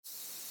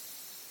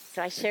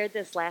So I shared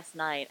this last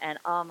night, and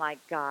oh my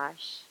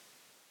gosh,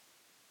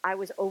 I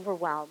was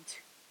overwhelmed.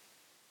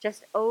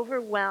 Just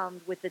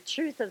overwhelmed with the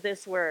truth of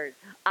this word.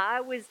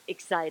 I was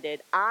excited.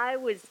 I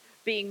was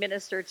being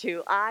ministered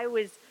to. I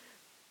was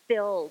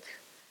filled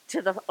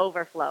to the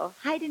overflow.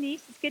 Hi,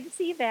 Denise. It's good to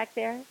see you back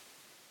there.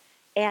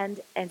 And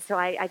so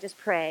I just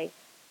pray,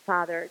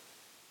 Father,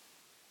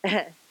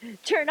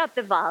 turn up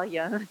the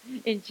volume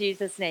in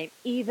Jesus' name.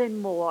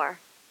 Even more,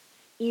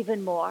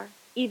 even more,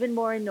 even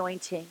more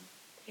anointing,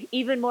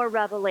 even more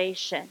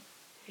revelation,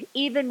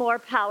 even more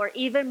power,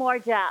 even more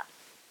depth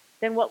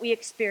than what we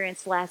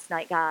experienced last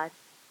night, God.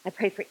 I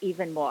pray for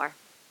even more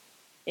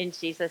in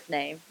Jesus'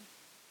 name.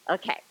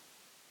 Okay,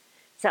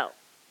 so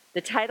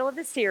the title of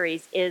the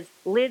series is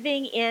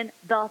Living in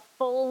the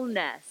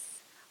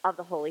Fullness of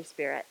the Holy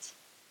Spirit,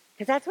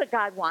 because that's what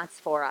God wants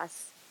for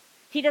us.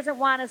 He doesn't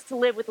want us to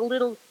live with a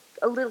little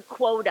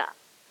quota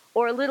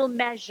or a little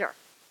measure,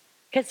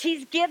 because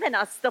He's given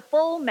us the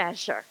full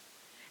measure,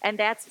 and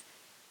that's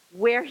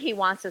where He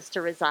wants us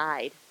to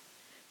reside.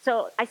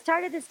 So I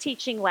started this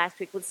teaching last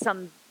week with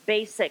some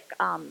basic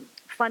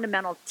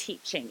fundamental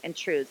teaching and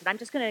truths, and I'm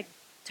just going to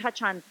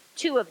touch on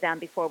two of them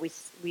before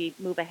we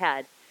move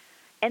ahead.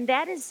 And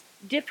that is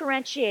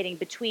differentiating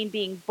between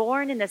being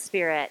born in the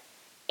Spirit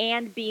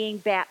and being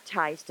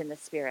baptized in the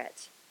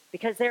Spirit,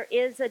 because there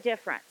is a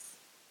difference.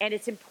 And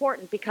it's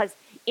important because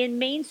in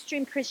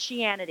mainstream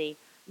Christianity,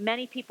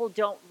 many people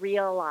don't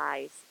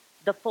realize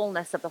the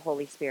fullness of the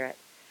Holy Spirit.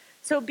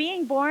 So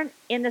being born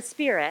in the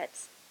Spirit,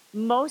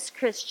 most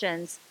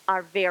Christians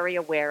are very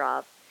aware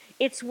of.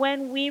 It's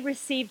when we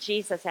receive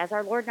Jesus as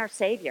our Lord and our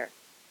Savior.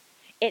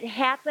 It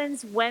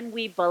happens when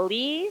we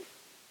believe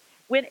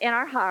in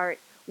our heart,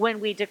 when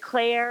we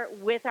declare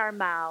with our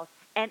mouth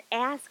and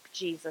ask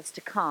Jesus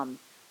to come.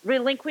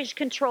 Relinquish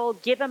control,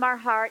 give Him our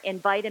heart,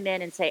 invite Him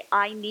in and say,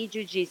 I need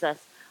you,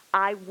 Jesus.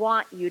 I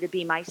want you to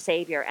be my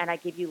Savior, and I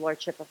give you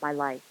lordship of my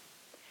life.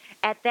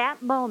 At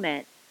that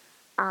moment,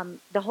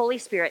 the Holy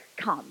Spirit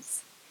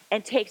comes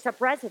and takes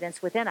up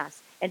residence within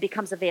us and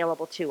becomes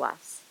available to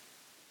us.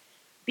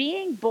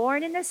 Being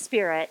born in the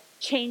Spirit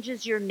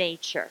changes your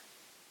nature.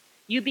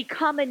 You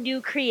become a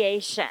new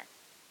creation.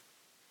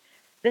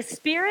 The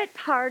Spirit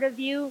part of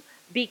you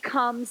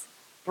becomes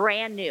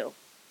brand new.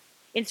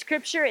 In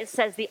Scripture, it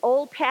says the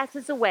old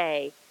passes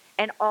away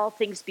and all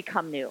things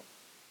become new.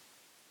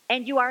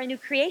 And you are a new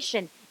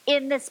creation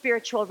in the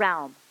spiritual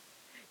realm.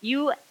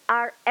 You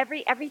are,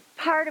 every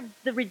part of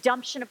the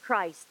redemption of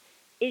Christ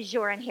is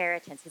your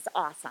inheritance. It's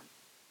awesome.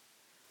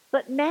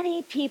 But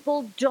many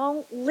people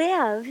don't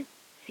live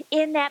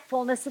in that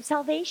fullness of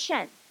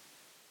salvation.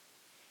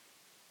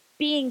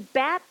 Being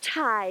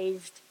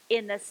baptized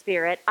in the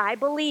Spirit, I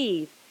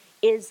believe,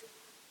 is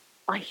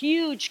a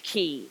huge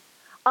key,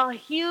 a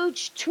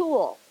huge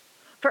tool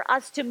for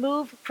us to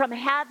move from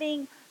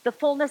having the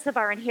fullness of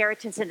our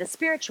inheritance in the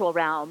spiritual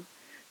realm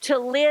to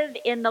live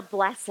in the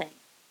blessing,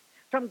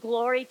 from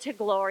glory to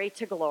glory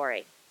to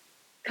glory.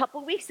 A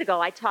couple weeks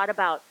ago, I taught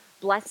about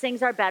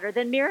blessings are better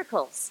than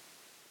miracles,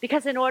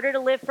 because in order to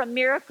live from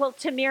miracle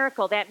to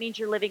miracle, that means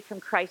you're living from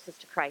crisis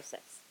to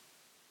crisis.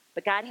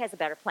 But God has a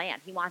better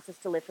plan. He wants us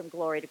to live from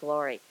glory to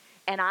glory.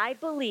 And I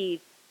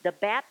believe the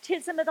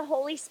baptism of the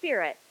Holy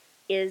Spirit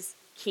is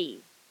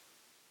key.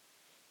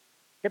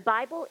 The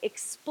Bible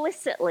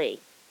explicitly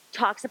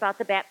talks about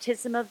the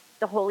baptism of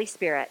the Holy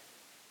Spirit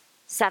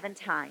 7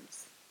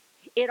 times.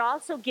 It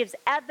also gives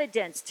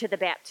evidence to the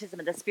baptism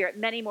of the Spirit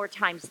many more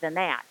times than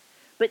that.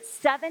 But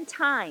 7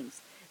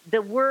 times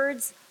the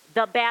words,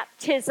 the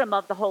baptism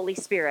of the Holy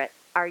Spirit,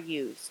 are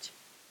used.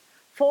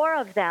 4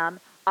 of them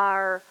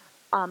are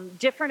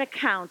different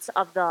accounts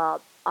of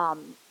the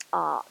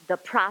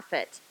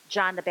prophet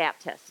John the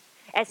Baptist,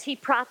 as he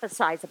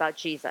prophesies about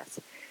Jesus.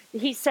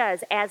 He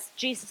says, as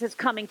Jesus is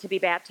coming to be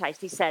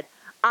baptized, he said,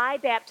 I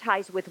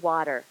baptize with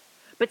water,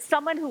 but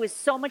someone who is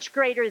so much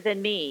greater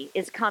than me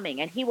is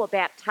coming, and he will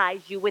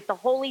baptize you with the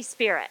Holy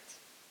Spirit.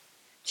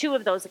 2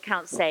 of those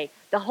accounts say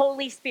the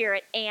Holy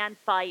Spirit and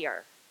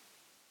fire.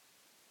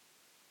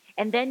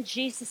 And then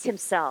Jesus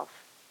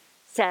himself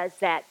says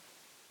that,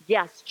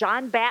 yes,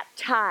 John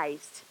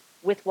baptized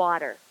with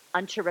water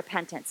unto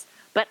repentance,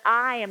 but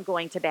I am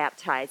going to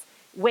baptize.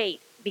 Wait,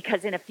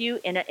 because in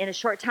a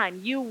short time,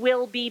 you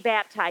will be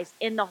baptized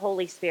in the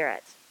Holy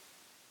Spirit.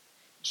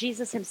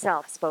 Jesus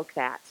himself spoke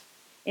that.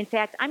 In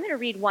fact, I'm going to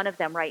read one of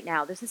them right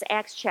now. This is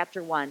Acts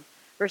chapter 1,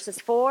 verses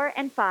 4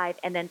 and 5,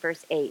 and then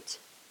verse 8.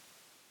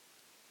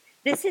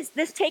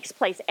 This takes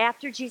place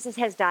after Jesus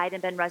has died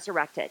and been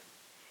resurrected,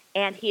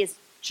 and he is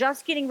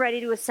just getting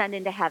ready to ascend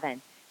into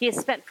heaven. He has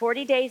spent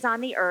 40 days on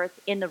the earth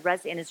in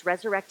his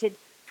resurrected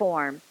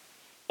form,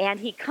 and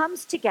he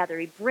comes together.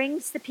 He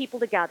brings the people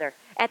together.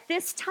 At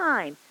this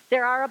time,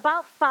 there are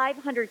about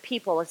 500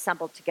 people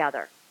assembled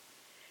together.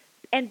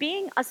 And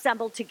being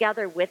assembled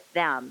together with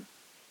them,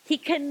 he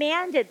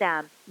commanded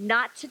them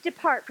not to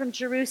depart from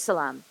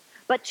Jerusalem,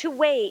 but to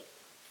wait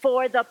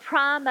for the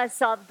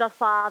promise of the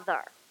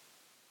Father.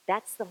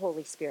 That's the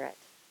Holy Spirit,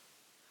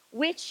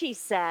 which he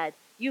said,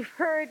 you've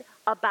heard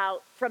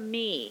about from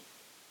me.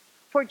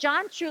 For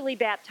John truly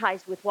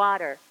baptized with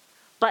water,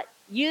 but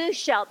you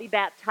shall be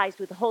baptized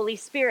with the Holy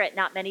Spirit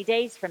not many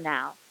days from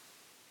now.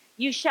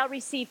 You shall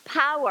receive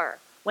power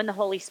when the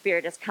Holy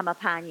Spirit has come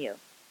upon you,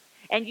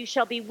 and you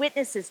shall be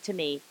witnesses to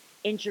me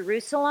in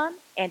Jerusalem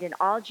and in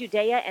all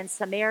Judea and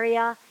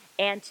Samaria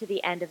and to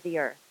the end of the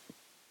earth.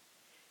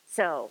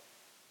 So,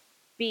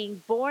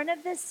 being born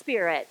of the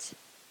Spirit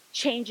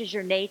changes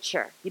your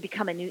nature. You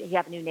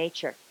have a new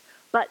nature.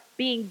 But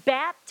being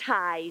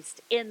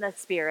baptized in the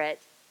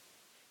Spirit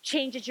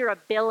changes your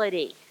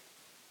ability,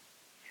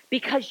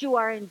 because you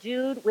are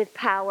endued with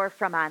power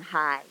from on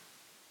high.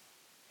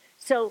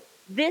 So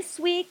this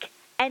week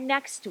and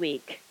next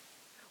week,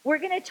 we're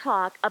going to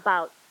talk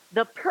about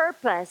the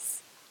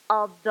purpose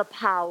of the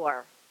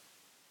power.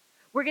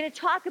 We're going to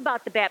talk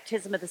about the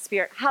baptism of the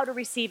Spirit, how to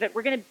receive it.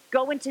 We're going to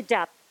go into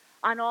depth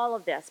on all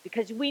of this,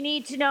 because we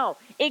need to know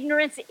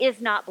ignorance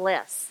is not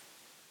bliss.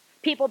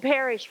 People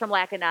perish from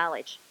lack of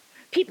knowledge.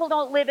 People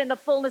don't live in the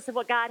fullness of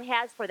what God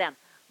has for them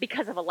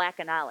because of a lack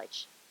of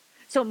knowledge.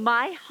 So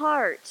my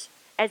heart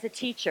as a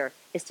teacher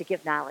is to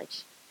give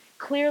knowledge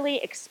clearly,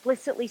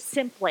 explicitly,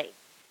 simply,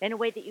 in a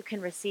way that you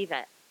can receive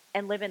it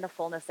and live in the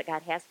fullness that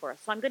God has for us.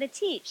 So I'm going to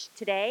teach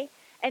today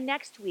and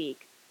next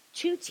week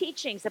 2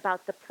 teachings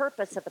about the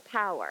purpose of the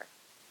power.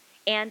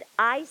 And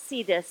I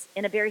see this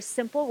in a very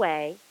simple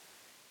way,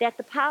 that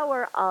the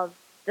power of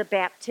the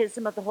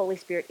baptism of the Holy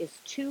Spirit is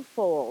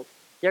twofold.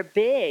 They're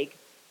big.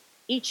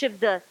 Each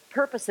of the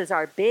purposes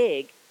are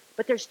big,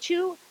 but there's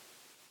 2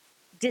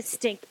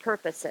 distinct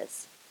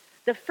purposes.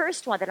 The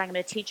first one that I'm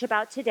going to teach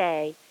about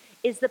today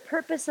is the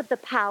purpose of the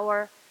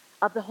power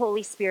of the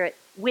Holy Spirit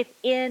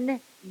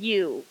within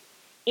you,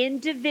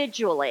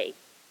 individually,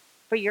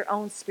 for your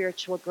own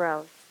spiritual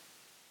growth.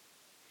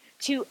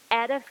 To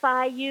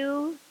edify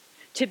you,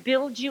 to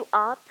build you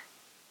up,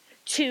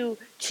 to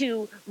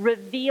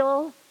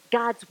reveal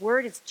God's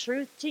word as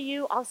truth to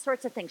you, all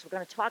sorts of things. We're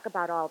going to talk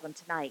about all of them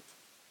tonight.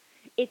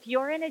 If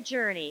you're in a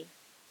journey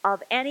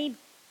of any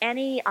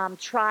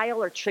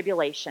trial or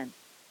tribulation,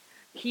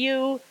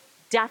 you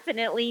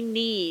definitely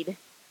need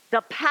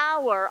the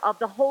power of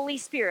the Holy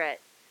Spirit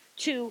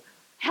to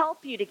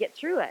help you to get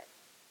through it.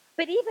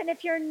 But even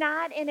if you're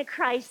not in a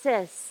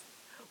crisis,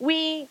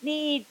 we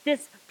need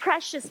this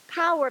precious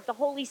power of the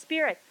Holy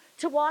Spirit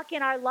to walk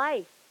in our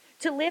life,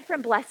 to live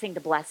from blessing to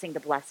blessing to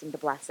blessing to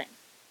blessing.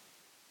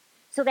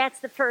 So that's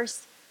the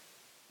first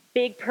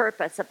big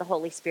purpose of the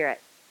Holy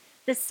Spirit.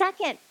 The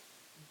second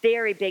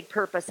very big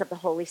purpose of the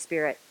Holy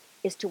Spirit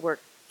is to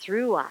work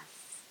through us,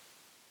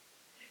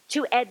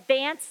 to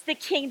advance the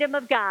kingdom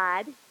of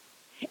God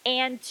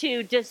and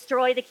to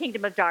destroy the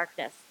kingdom of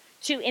darkness,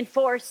 to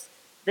enforce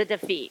the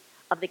defeat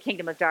of the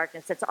kingdom of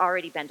darkness that's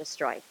already been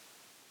destroyed.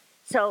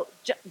 So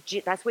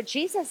that's what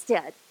Jesus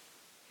did.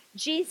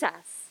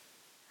 Jesus,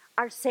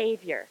 our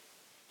Savior,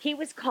 he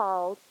was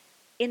called,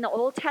 in the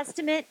Old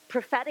Testament,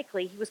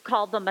 prophetically, he was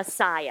called the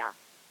Messiah.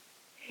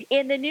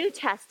 In the New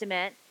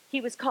Testament,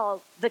 he was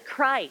called the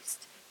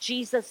Christ,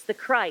 Jesus the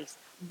Christ.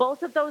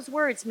 Both of those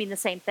words mean the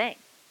same thing,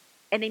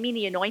 and they mean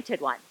the anointed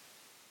one.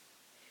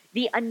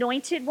 The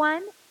anointed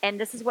one, and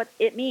this is what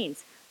it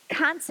means,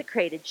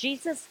 consecrated.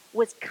 Jesus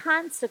was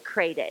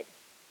consecrated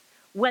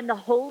when the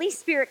Holy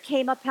Spirit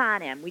came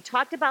upon him. We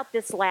talked about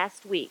this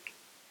last week.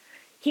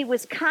 He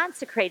was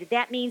consecrated.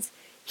 That means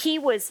he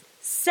was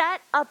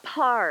set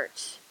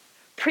apart,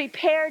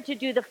 prepared to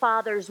do the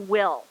Father's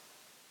will.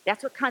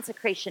 That's what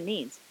consecration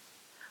means.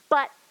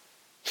 But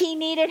he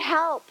needed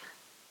help.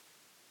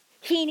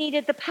 He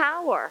needed the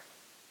power.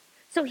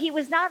 So he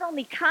was not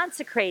only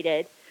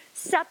consecrated,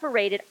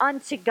 separated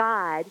unto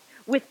God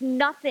with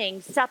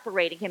nothing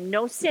separating him,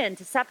 no sin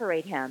to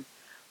separate him,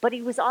 but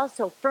he was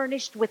also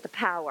furnished with the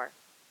power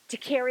to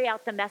carry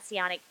out the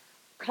messianic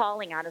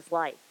calling on his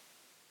life.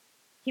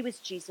 He was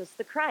Jesus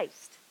the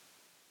Christ.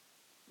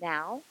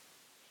 Now,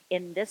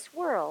 in this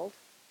world,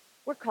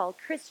 we're called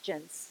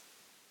Christians.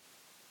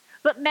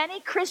 But many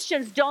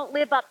Christians don't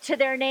live up to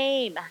their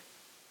name.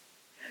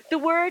 The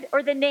word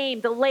or the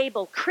name, the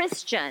label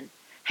Christian,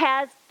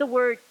 has the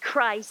word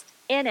Christ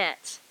in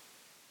it.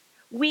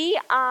 We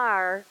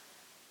are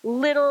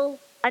little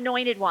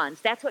anointed ones.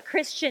 That's what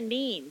Christian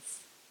means.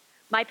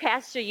 My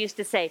pastor used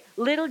to say,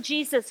 little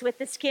Jesus with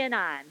the skin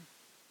on,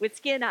 with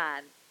skin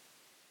on.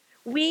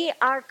 We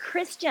are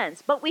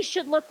Christians, but we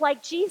should look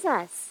like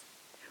Jesus.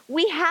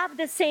 We have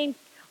the same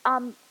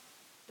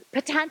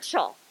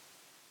potential,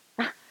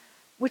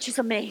 which is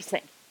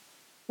amazing,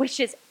 which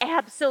is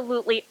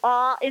absolutely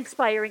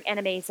awe-inspiring and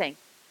amazing,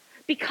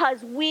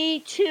 because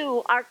we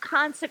too are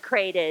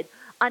consecrated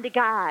unto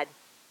God.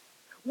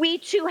 We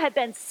too have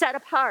been set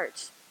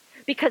apart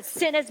because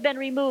sin has been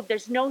removed.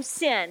 There's no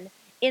sin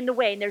in the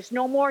way, and there's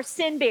no more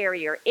sin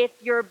barrier if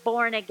you're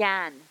born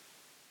again,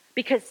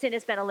 because sin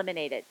has been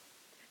eliminated.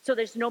 So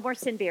there's no more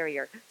sin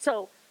barrier.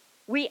 So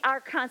we are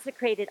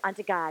consecrated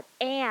unto God.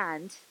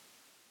 And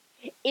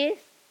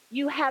if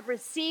you have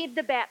received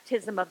the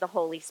baptism of the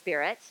Holy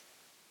Spirit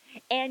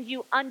and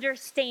you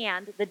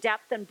understand the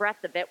depth and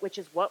breadth of it, which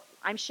is what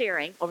I'm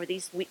sharing over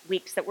these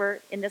weeks that we're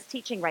in this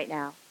teaching right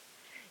now,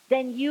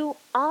 then you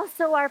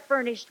also are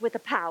furnished with the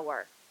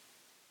power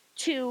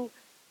to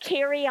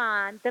carry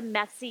on the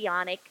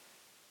messianic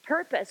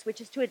purpose,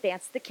 which is to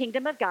advance the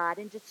kingdom of God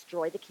and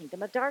destroy the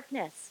kingdom of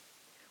darkness.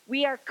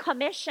 We are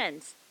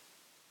commissioned.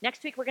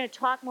 Next week, we're going to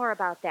talk more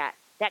about that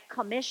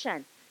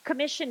commission.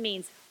 Commission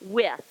means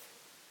with.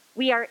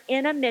 We are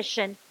in a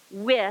mission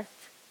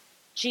with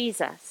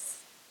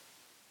Jesus.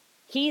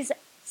 He's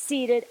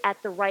seated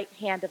at the right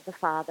hand of the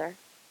Father.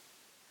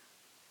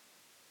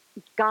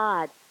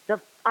 God,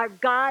 our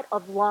God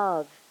of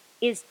love,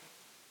 is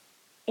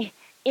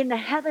in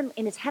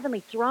his heavenly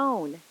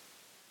throne.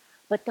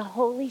 But the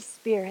Holy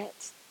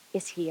Spirit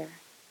is here,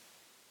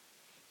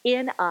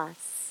 in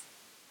us,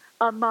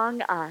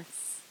 among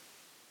us,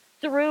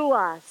 through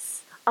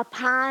us,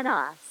 upon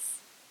us.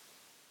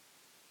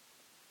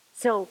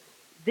 So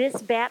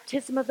this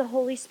baptism of the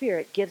Holy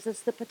Spirit gives us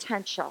the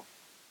potential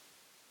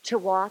to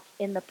walk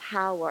in the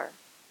power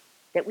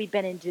that we've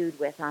been endued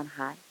with on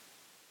high.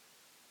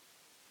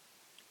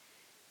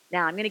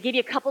 Now, I'm going to give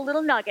you a couple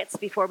little nuggets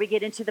before we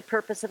get into the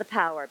purpose of the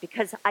power,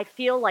 because I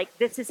feel like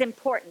this is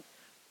important.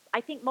 I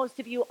think most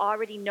of you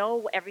already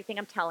know everything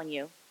I'm telling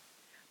you,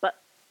 but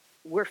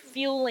we're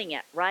fueling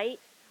it, right?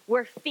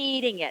 We're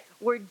feeding it.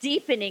 We're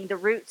deepening the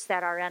roots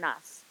that are in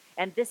us.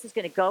 And this is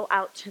going to go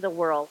out to the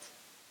world.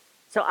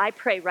 So I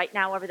pray right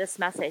now over this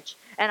message.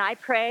 And I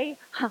pray,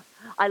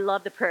 I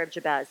love the prayer of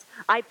Jabez.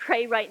 I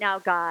pray right now,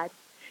 God,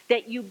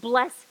 that you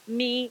bless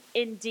me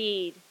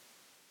indeed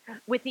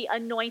with the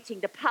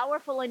anointing, the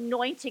powerful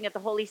anointing of the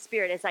Holy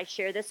Spirit as I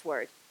share this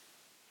word.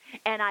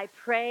 And I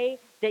pray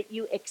that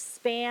you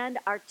expand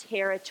our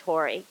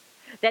territory,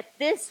 that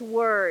this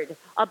word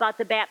about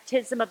the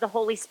baptism of the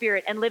Holy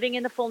Spirit and living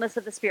in the fullness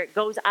of the Spirit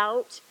goes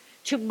out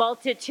to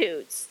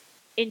multitudes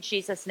in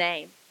Jesus'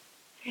 name.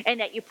 And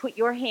that you put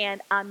your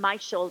hand on my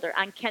shoulder,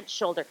 on Kent's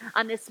shoulder,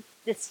 on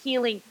this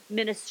healing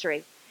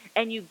ministry,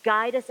 and you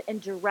guide us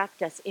and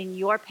direct us in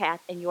your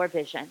path and your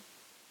vision,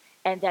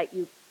 and that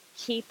you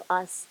keep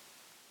us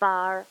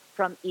far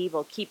from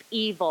evil, keep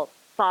evil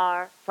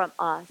far from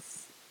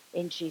us.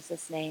 In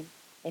Jesus' name,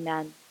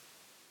 amen.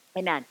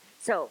 Amen.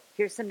 So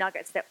here's some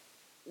nuggets that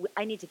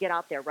I need to get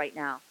out there right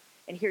now.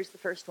 And here's the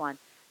first one.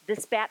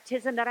 This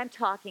baptism that I'm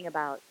talking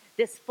about,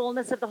 this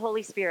fullness of the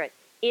Holy Spirit,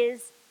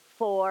 is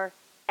for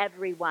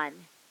everyone.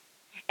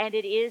 And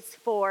it is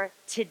for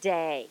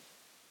today.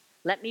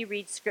 Let me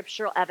read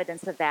scriptural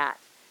evidence of that.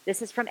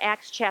 This is from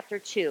Acts chapter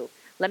 2.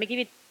 Let me give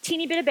you a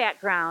teeny bit of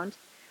background.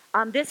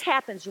 This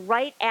happens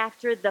right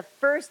after the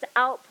first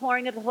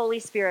outpouring of the Holy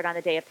Spirit on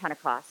the day of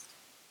Pentecost.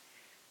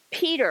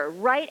 Peter,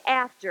 right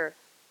after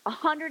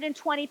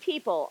 120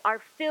 people are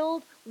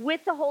filled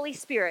with the Holy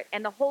Spirit,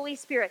 and the Holy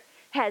Spirit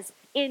has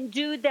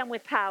endued them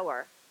with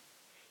power,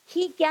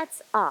 he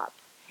gets up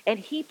and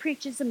he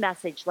preaches a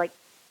message like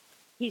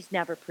he's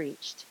never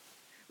preached.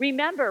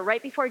 Remember,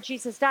 right before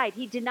Jesus died,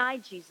 he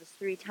denied Jesus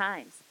 3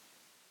 times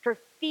for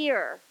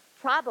fear,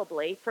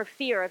 probably for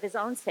fear of his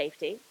own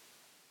safety.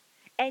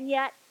 And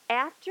yet,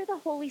 after the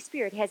Holy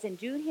Spirit has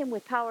endued him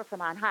with power from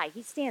on high,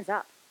 he stands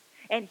up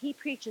and he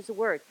preaches a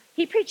word.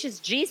 He preaches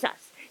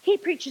Jesus. He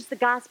preaches the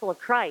gospel of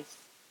Christ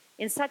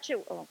in such a,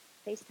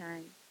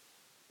 FaceTime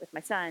with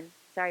my son.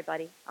 Sorry,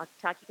 buddy. I'll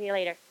talk to you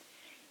later.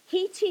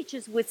 He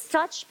teaches with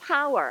such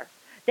power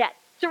that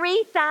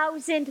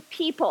 3,000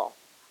 people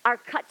are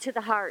cut to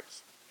the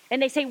heart.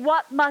 And they say,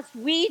 what must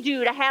we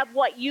do to have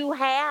what you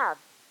have?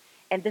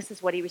 And this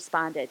is what he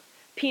responded.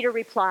 Peter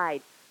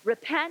replied,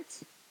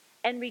 repent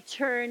and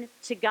return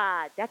to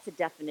God. That's a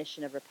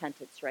definition of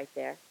repentance right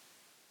there.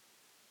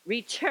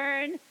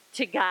 Return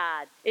to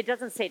God. It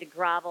doesn't say to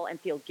grovel and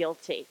feel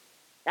guilty.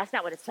 That's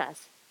not what it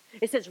says.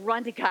 It says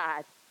run to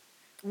God.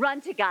 Run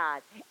to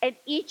God. And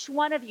each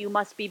one of you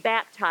must be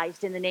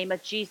baptized in the name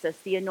of Jesus,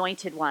 the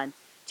Anointed One,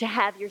 to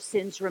have your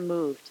sins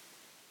removed.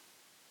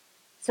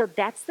 So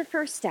that's the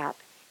first step.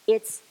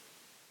 It's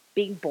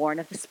being born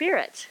of the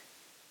Spirit.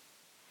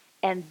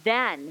 And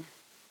then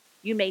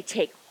you may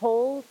take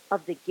hold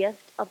of the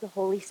gift of the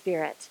Holy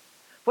Spirit.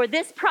 For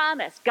this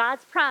promise,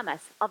 God's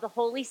promise of the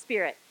Holy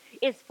Spirit,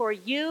 is for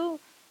you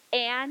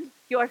and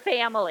your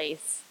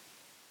families.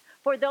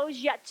 For those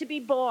yet to be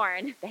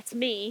born, that's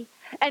me,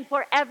 and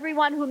for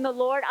everyone whom the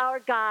Lord our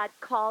God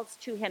calls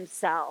to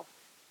himself.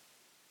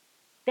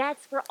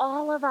 That's for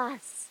all of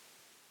us.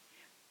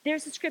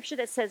 There's a scripture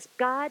that says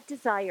God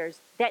desires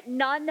that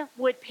none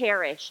would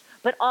perish,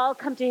 but all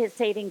come to his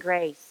saving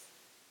grace.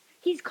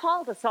 He's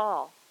called us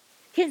all.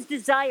 His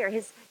desire,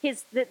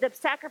 the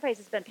sacrifice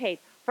has been paid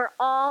for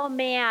all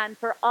man,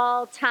 for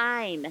all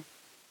time.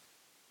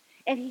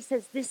 And he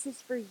says, this is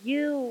for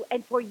you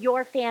and for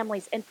your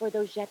families and for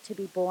those yet to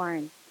be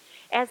born.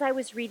 As I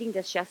was reading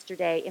this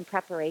yesterday in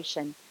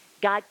preparation,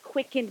 God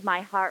quickened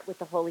my heart with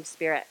the Holy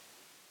Spirit.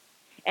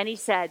 And he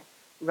said,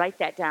 write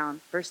that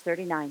down, verse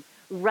 39.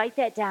 Write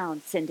that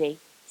down, Cindy.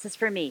 This is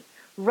for me.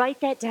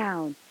 Write that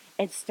down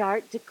and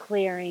start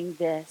declaring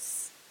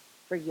this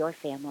for your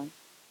family.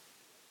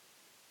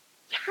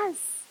 Yes.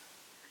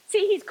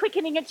 See, he's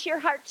quickening it to your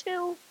heart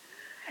too.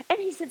 And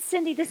he said,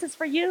 Cindy, this is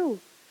for you.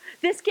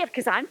 This gift,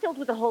 because I'm filled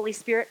with the Holy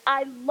Spirit,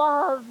 I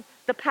love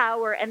the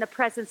power and the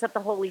presence of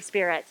the Holy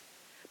Spirit.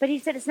 But he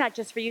said it's not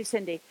just for you,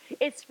 Cindy.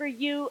 It's for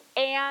you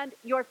and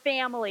your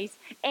families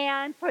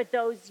and for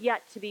those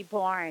yet to be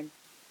born.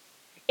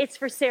 It's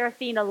for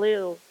Serafina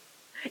Lou.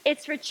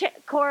 It's for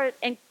Cora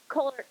and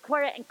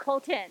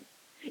Colton.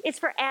 It's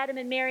for Adam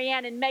and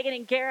Marianne and Megan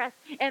and Gareth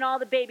and all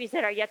the babies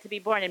that are yet to be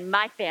born in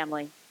my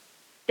family.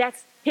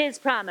 That's his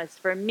promise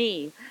for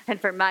me and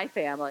for my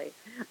family.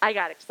 I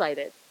got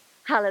excited.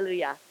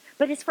 Hallelujah.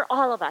 But it's for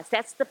all of us.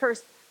 That's the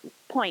first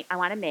point I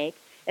want to make.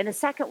 And the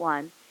second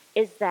one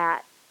is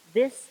that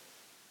this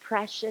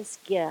precious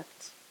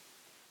gift,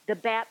 the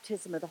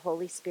baptism of the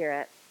Holy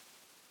Spirit,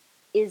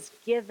 is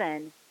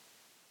given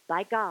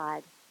by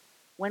God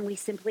when we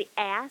simply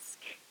ask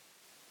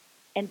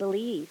and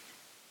believe.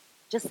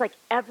 Just like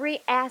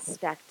every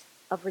aspect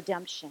of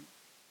redemption,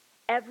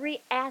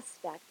 every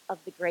aspect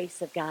of the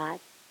grace of God,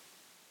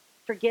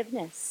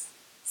 forgiveness,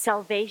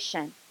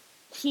 salvation,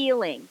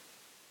 healing.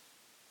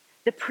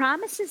 The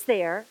promise is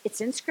there,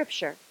 it's in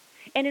Scripture.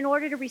 And in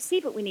order to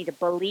receive it, we need to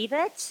believe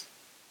it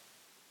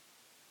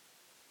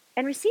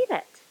and receive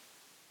it.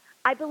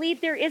 I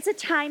believe there is a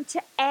time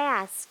to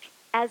ask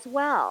as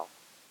well,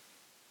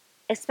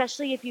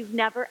 especially if you've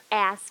never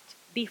asked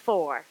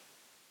before.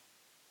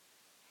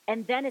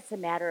 And then it's a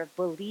matter of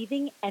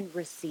believing and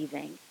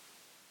receiving.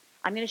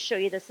 I'm going to show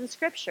you this in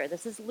Scripture.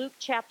 This is Luke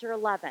chapter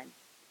 11.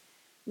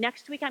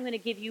 Next week, I'm going to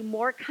give you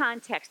more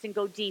context and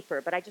go deeper,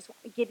 but I just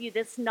want to give you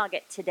this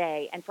nugget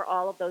today and for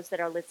all of those that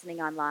are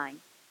listening online.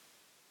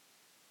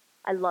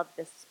 I love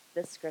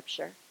this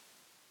scripture.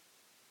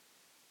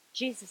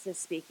 Jesus is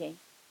speaking,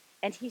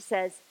 and he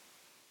says,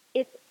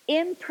 if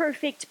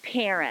imperfect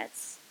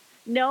parents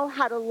know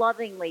how to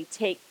lovingly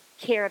take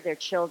care of their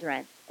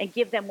children and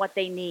give them what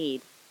they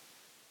need,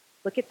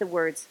 look at the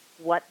words,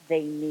 what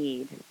they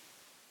need.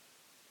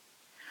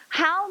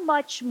 How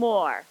much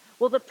more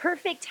will the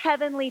perfect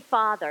Heavenly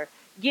Father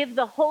give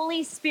the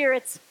Holy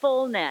Spirit's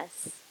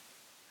fullness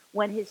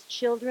when his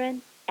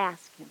children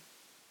ask him?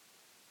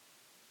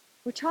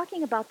 We're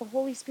talking about the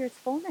Holy Spirit's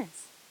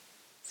fullness.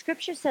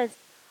 Scripture says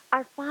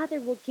our Father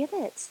will give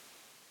it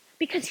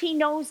because he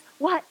knows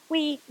what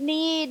we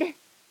need.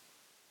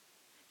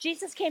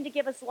 Jesus came to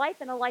give us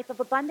life and a life of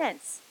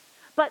abundance,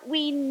 but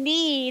we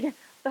need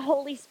the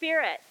Holy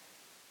Spirit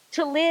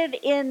to live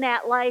in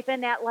that life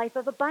and that life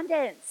of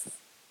abundance.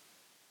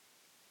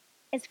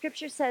 And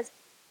Scripture says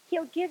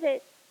he'll give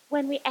it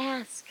when we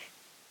ask.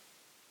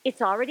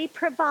 It's already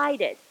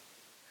provided,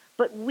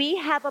 but we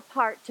have a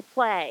part to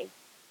play,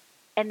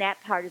 and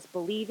that part is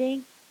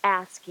believing,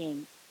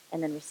 asking,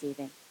 and then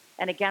receiving.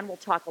 And again, we'll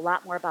talk a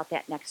lot more about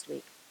that next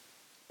week.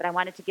 But I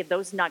wanted to give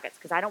those nuggets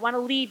because I don't want to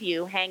leave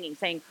you hanging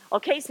saying,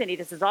 okay, Cindy,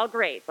 this is all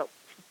great, but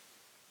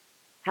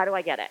how do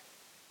I get it?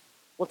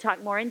 We'll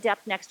talk more in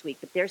depth next week,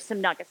 but there's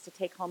some nuggets to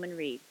take home and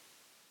read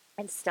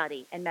and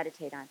study and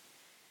meditate on.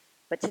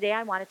 But today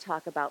I want to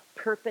talk about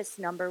purpose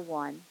number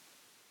 1.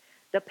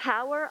 The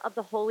power of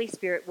the Holy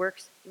Spirit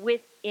works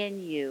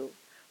within you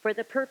for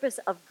the purpose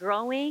of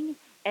growing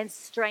and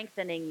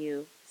strengthening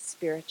you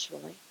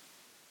spiritually.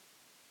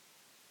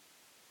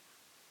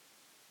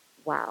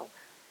 Wow.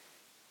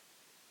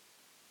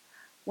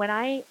 When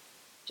I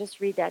just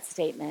read that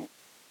statement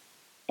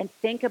and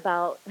think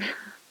about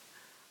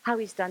how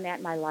he's done that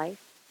in my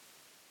life,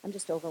 I'm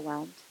just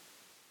overwhelmed.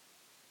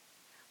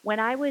 When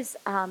I was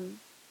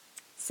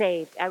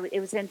saved, it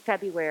was in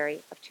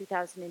February of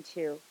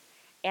 2002,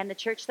 and the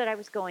church that I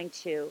was going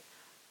to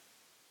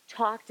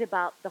talked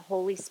about the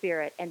Holy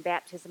Spirit and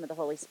baptism of the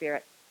Holy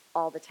Spirit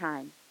all the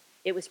time.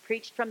 It was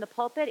preached from the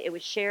pulpit. It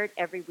was shared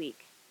every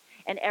week.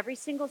 And every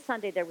single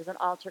Sunday there was an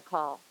altar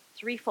call,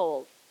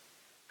 threefold,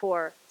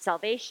 for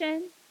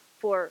salvation,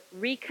 for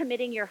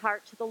recommitting your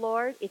heart to the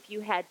Lord if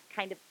you had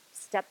kind of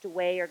stepped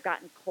away or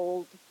gotten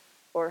cold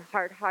or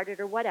hard-hearted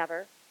or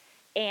whatever,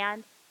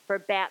 and for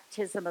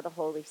baptism of the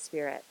Holy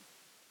Spirit.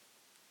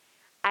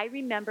 I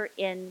remember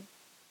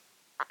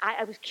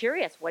I was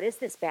curious, what is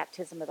this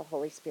baptism of the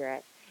Holy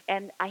Spirit?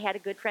 And I had a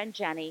good friend,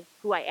 Jenny,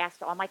 who I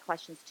asked all my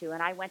questions to,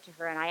 and I went to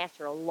her and I asked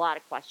her a lot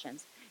of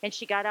questions. And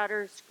she got out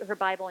her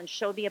Bible and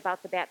showed me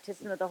about the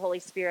baptism of the Holy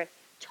Spirit,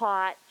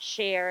 taught,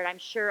 shared. I'm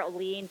sure,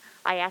 Aline,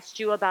 I asked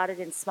you about it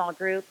in small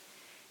group.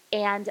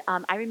 And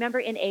I remember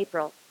in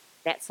April,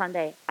 that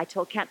Sunday, I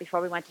told Kent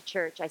before we went to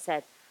church, I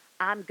said,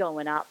 I'm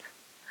going up.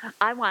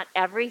 I want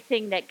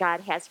everything that God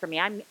has for me.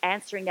 I'm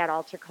answering that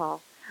altar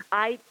call.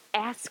 I'm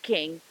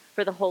asking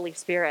for the Holy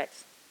Spirit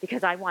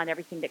because I want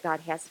everything that God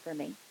has for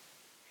me.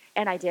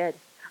 And I did.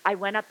 I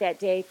went up that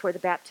day for the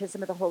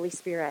baptism of the Holy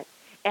Spirit.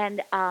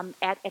 And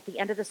at the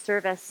end of the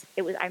service,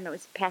 it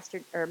was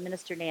Pastor or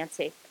Minister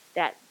Nancy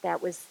that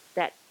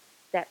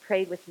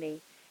prayed with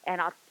me.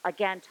 And I'll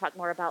again talk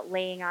more about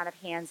laying on of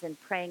hands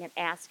and praying and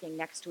asking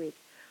next week.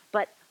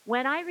 But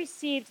when I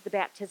received the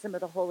baptism of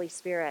the Holy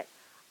Spirit,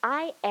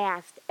 I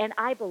asked and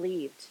I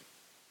believed.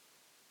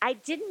 I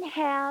didn't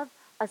have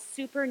a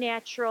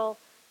supernatural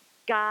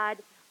God,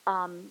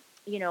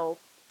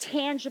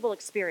 tangible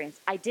experience.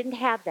 I didn't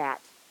have that.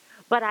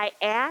 But I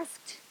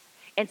asked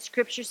And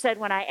Scripture said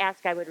when I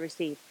asked, I would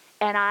receive.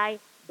 And I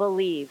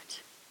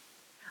believed.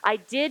 I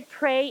did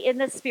pray in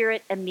the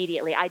Spirit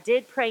immediately. I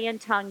did pray in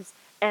tongues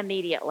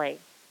immediately.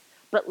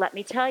 But let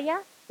me tell you,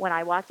 when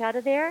I walked out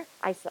of there,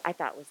 I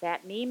thought, was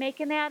that me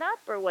making that up,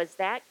 or was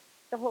that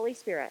the Holy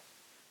Spirit?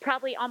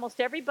 Probably almost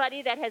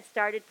everybody that had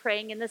started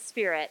praying in the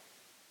Spirit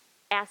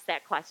asked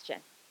that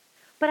question.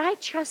 But I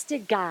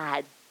trusted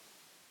God.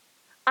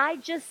 I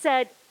just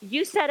said,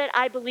 you said it,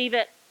 I believe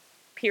it,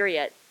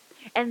 period.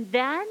 And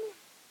then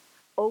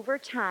over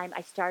time,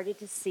 I started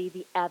to see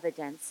the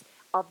evidence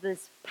of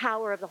this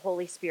power of the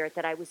Holy Spirit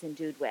that I was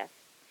endued with.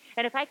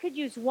 And if I could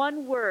use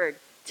one word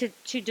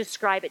to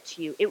describe it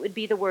to you, it would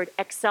be the word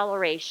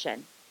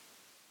acceleration.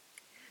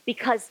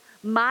 Because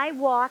my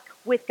walk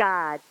with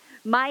God,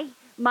 my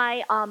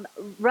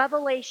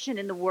revelation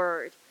in the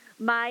Word,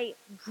 my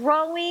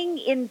growing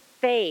in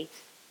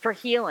faith for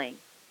healing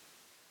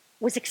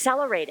was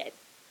accelerated.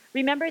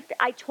 Remember,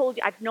 I told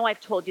you,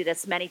 I've told you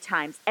this many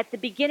times. At the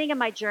beginning of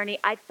my journey,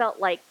 I felt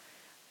like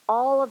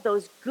all of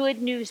those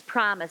good news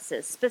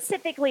promises,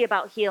 specifically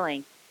about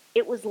healing,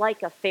 it was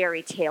like a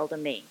fairy tale to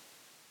me.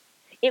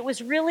 It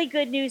was really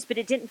good news, but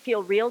it didn't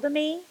feel real to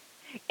me.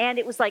 And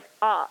it was like,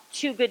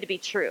 too good to be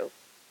true.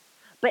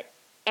 But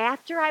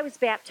after I was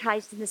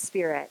baptized in the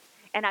Spirit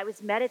and I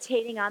was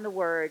meditating on the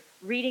Word,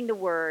 reading the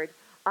Word,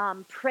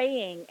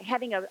 praying,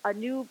 having a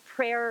new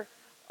prayer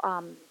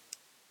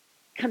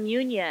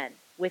communion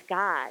with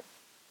God,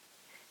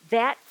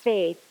 that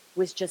faith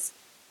was just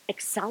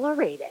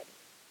accelerated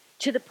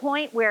to the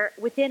point where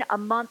within a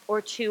month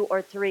or two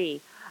or three,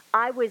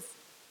 I was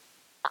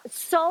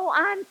so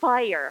on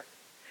fire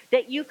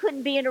that you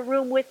couldn't be in a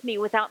room with me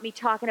without me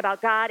talking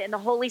about God and the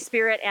Holy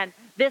Spirit and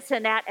this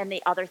and that and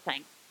the other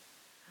thing.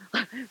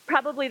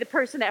 Probably the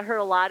person that heard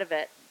a lot of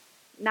it,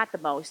 not the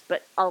most,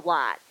 but a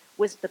lot,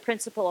 was the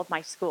principal of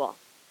my school.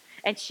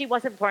 And she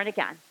wasn't born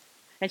again.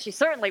 And she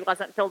certainly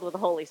wasn't filled with the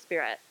Holy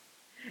Spirit.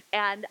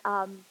 And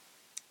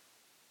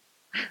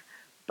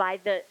by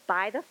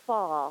the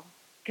fall,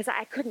 because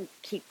I couldn't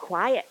keep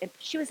quiet, and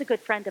she was a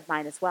good friend of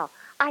mine as well.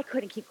 I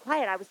couldn't keep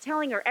quiet. I was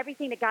telling her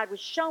everything that God was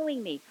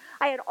showing me.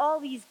 I had all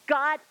these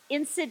God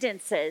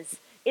incidences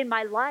in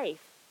my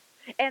life.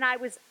 And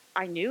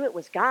I knew it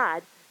was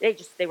God.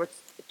 They were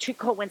too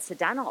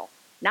coincidental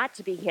not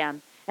to be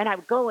him. And I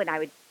would go and I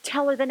would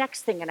tell her the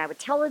next thing, and I would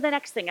tell her the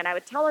next thing, and I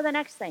would tell her the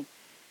next thing.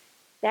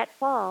 That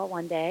fall,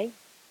 one day,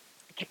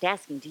 I kept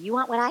asking, do you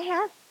want what I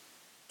have?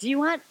 Do you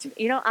want to,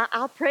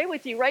 I'll pray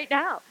with you right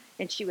now.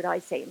 And she would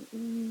always say,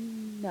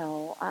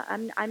 no,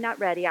 I'm not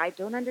ready. I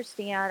don't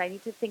understand. I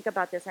need to think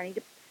about this. I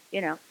need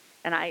to,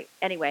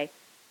 anyway,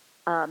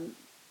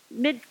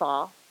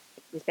 mid-fall,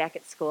 I was back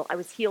at school. I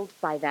was healed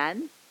by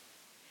then.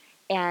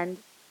 And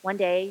one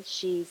day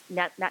she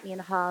met me in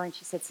the hall and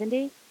she said,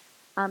 Cindy,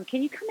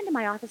 can you come into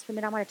my office for a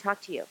minute? I want to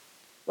talk to you.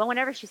 Well,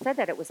 whenever she said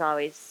that, it was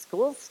always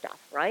school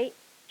stuff, right?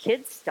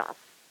 Kids stuff,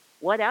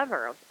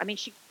 whatever. I mean,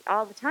 she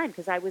all the time,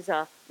 because I was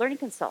a learning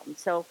consultant.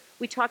 So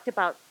we talked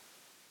about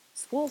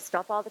school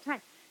stuff all the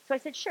time. So I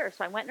said, sure.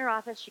 So I went in her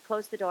office. She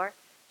closed the door.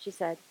 She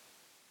said,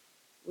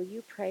 will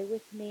you pray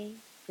with me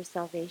for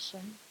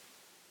salvation?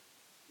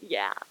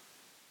 Yeah.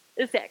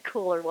 Is that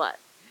cool or what?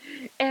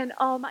 And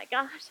oh my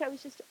gosh, I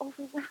was just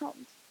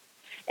overwhelmed.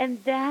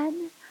 And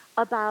then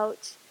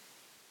about,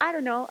 I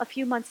don't know, a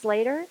few months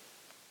later,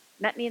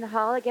 met me in the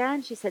hall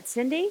again. She said,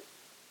 Cindy,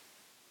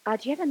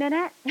 do you have a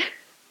minute?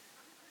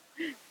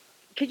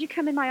 Could you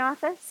come in my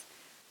office?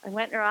 I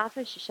went in her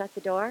office. She shut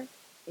the door.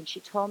 And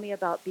she told me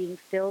about being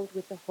filled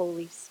with the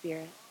Holy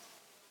Spirit.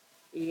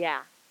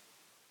 Yeah.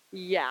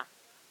 Yeah.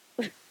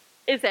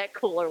 Is that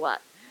cool or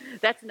what?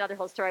 That's another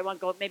whole story. I won't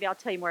go. Maybe I'll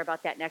tell you more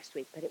about that next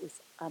week. But it was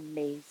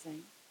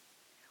amazing.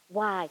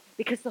 Why?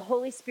 Because the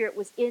Holy Spirit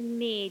was in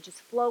me, just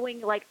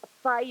flowing like a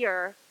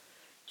fire.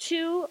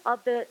 Two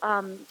of the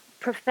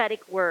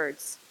prophetic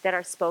words that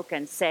are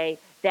spoken say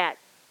that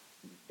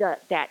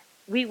that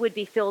we would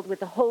be filled with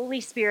the Holy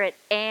Spirit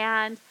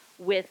and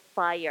with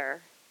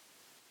fire.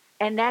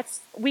 And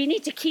we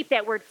need to keep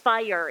that word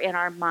fire in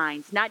our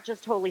minds, not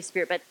just Holy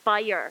Spirit, but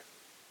fire,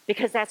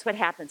 because that's what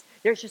happens.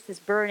 There's just this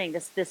burning,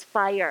 this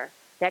fire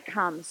that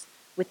comes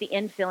with the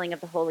infilling of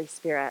the Holy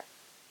Spirit.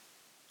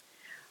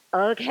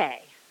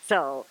 Okay,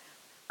 so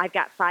I've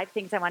got 5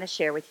 things I want to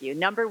share with you.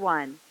 Number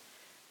 1,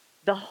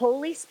 the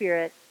Holy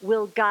Spirit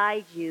will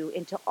guide you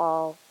into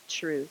all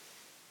truth.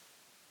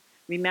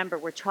 Remember,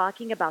 we're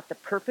talking about the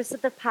purpose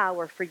of the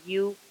power for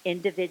you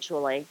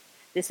individually.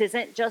 This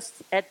isn't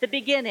just at the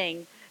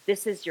beginning.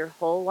 This is your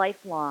whole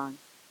life long.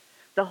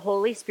 The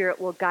Holy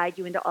Spirit will guide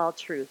you into all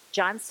truth.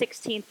 John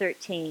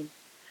 16:13.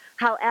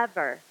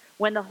 However,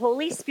 when the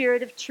Holy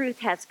Spirit of truth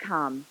has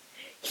come,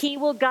 he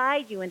will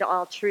guide you into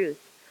all truth.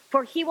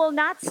 For he will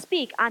not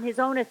speak on his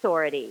own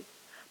authority,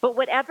 but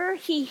whatever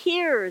he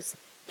hears,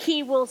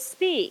 he will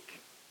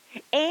speak,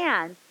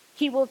 and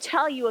he will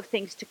tell you of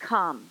things to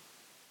come.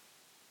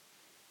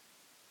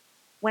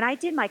 When I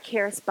did my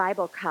Charis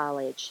Bible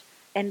College,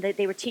 and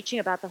they were teaching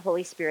about the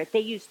Holy Spirit,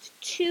 they used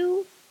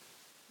 2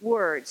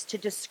 words to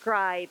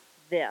describe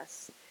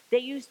this. They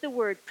use the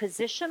word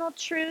positional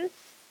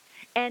truth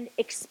and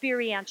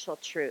experiential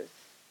truth.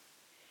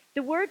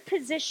 The word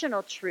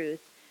positional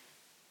truth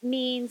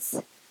means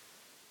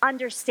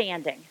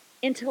understanding,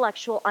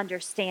 intellectual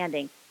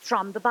understanding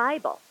from the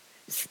Bible,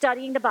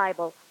 studying the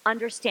Bible,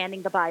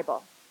 understanding the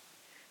Bible.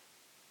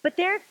 But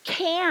there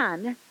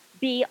can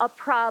be a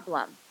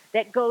problem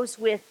that goes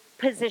with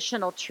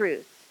positional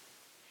truth.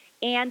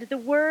 And the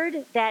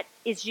word that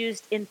is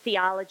used in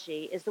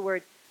theology is the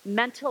word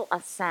mental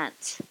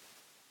assent.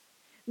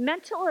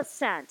 Mental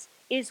assent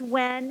is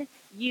when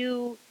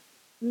you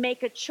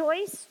make a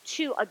choice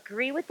to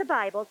agree with the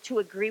Bible, to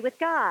agree with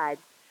God,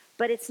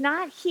 but it's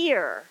not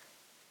here,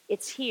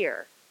 it's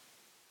here.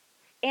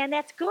 And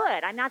that's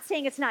good. I'm not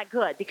saying it's not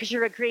good because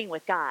you're agreeing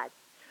with God,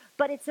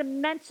 but it's a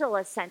mental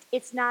assent.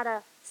 It's not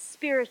a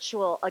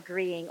spiritual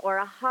agreeing or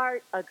a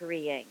heart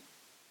agreeing.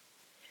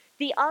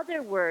 The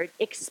other word,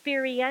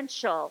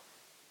 experiential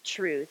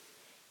truth,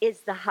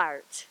 is the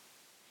heart.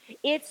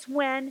 It's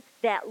when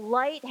that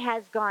light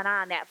has gone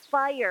on, that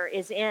fire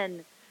is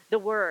in the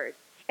word.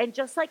 And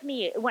just like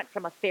me, it went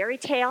from a fairy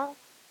tale,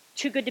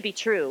 too good to be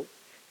true,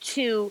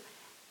 to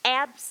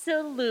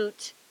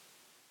absolute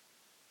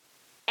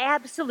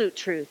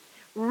truth,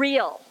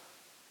 real.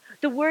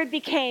 The word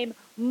became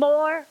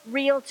more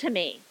real to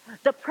me.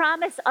 The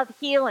promise of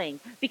healing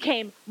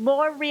became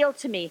more real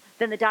to me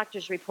than the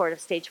doctor's report of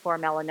stage 4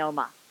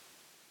 melanoma.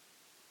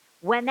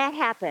 When that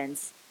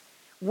happens,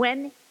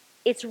 when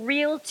it's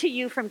real to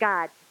you from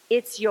God,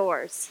 it's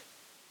yours.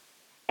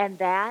 And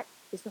that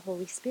is the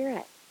Holy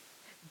Spirit.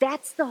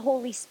 That's the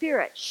Holy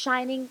Spirit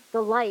shining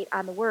the light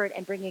on the word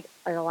and bringing it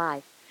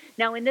alive.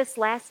 Now, in this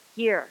last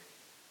year,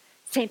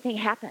 same thing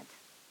happened.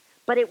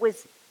 But it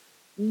was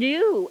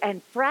new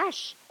and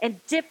fresh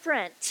and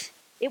different.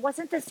 It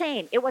wasn't the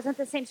same. It wasn't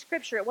the same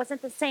scripture. It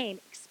wasn't the same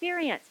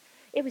experience.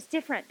 It was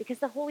different because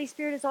the Holy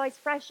Spirit is always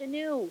fresh and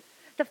new.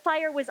 The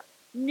fire was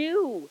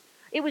new.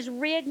 It was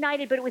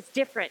reignited, but it was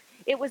different.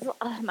 It was,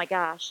 oh my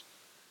gosh.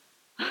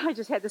 I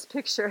just had this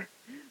picture.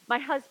 My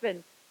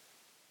husband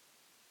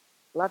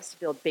loves to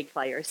build big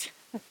fires.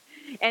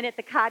 And at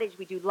the cottage,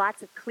 we do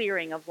lots of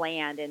clearing of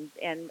land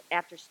and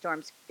after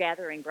storms,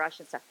 gathering brush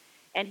and stuff.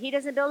 And he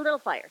doesn't build little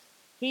fires.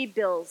 He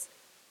builds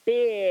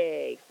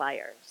big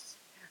fires,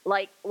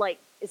 like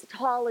as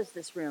tall as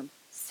this room.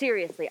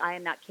 Seriously, I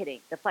am not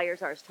kidding. The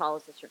fires are as tall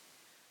as this room.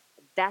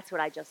 That's what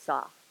I just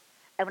saw.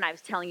 And when I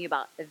was telling you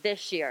about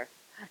this year,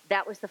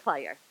 that was the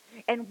fire.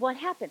 And what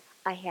happened?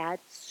 I had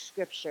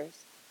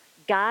scriptures.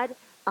 God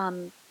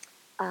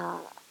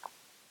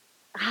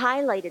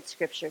highlighted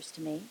scriptures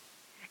to me.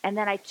 And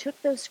then I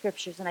took those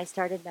scriptures and I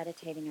started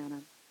meditating on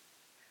them.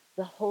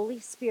 The Holy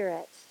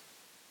Spirit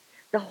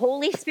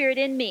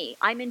in me,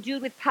 I'm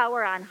endued with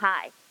power on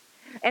high.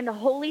 And the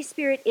Holy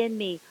Spirit in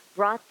me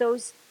brought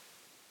those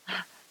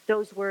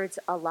words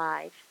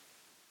alive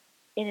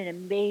in an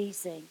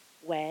amazing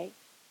way.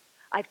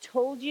 I've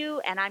told you,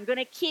 and I'm going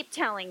to keep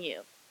telling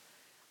you,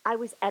 I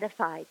was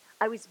edified.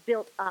 I was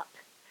built up.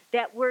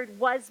 That word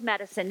was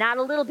medicine, not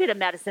a little bit of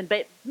medicine,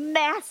 but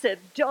massive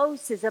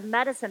doses of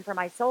medicine for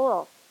my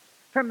soul,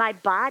 for my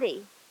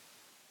body.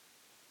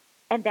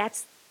 And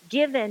that's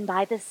given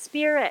by the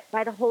Spirit,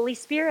 by the Holy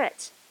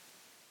Spirit.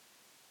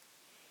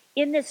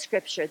 In this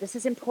scripture, this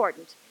is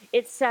important.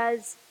 It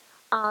says,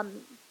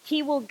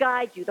 he will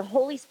guide you. The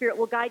Holy Spirit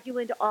will guide you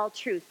into all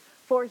truth.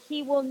 For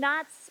he will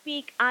not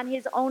speak on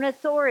his own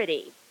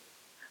authority,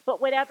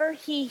 but whatever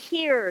he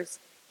hears,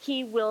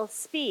 he will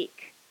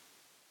speak.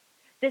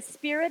 The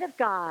Spirit of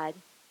God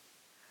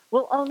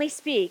will only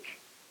speak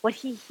what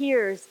he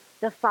hears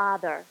the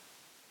Father.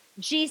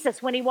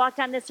 Jesus, when he walked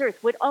on this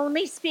earth, would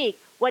only speak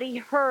what he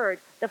heard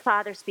the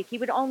Father speak. He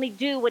would only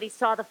do what he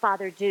saw the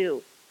Father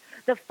do.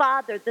 The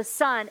Father, the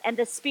Son, and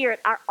the Spirit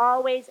are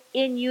always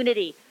in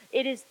unity.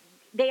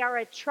 They are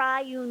a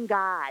triune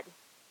God.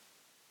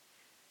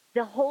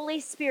 The Holy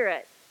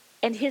Spirit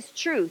and his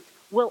truth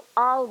will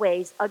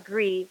always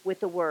agree with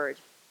the Word.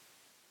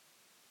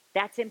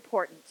 That's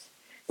important.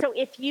 So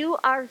if you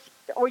are,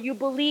 or you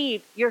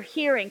believe you're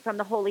hearing from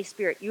the Holy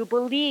Spirit, you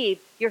believe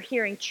you're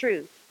hearing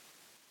truth,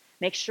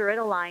 make sure it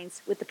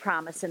aligns with the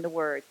promise in the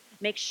Word.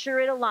 Make sure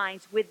it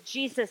aligns with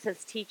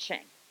Jesus'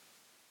 teaching.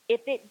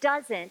 If it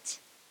doesn't,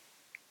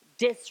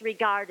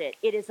 disregard it.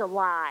 It is a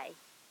lie.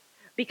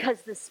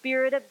 Because the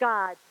Spirit of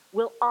God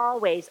will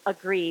always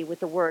agree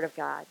with the Word of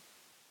God.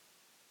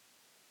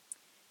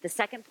 The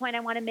second point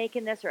I want to make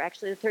in this, or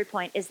actually the third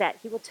point, is that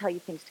he will tell you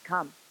things to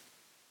come.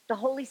 The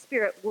Holy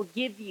Spirit will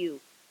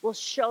will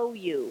show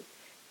you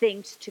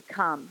things to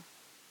come.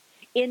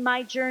 In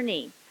my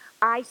journey,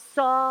 I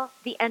saw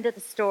the end of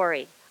the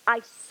story. I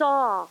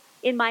saw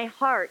in my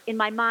heart, in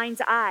my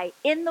mind's eye,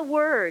 in the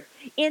Word,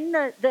 in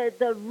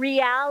the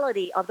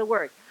reality of the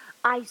Word,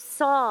 I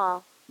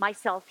saw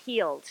myself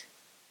healed.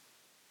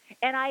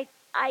 And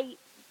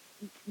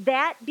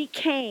that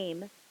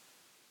became,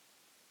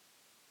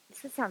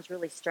 this sounds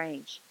really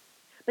strange,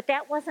 but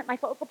that wasn't my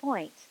focal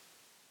point.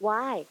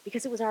 Why?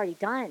 Because it was already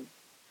done.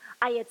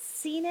 I had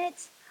seen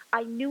it.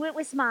 I knew it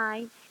was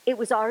mine. It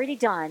was already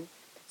done.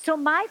 So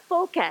my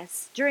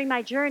focus during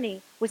my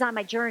journey was on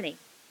my journey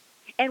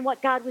and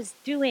what God was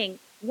doing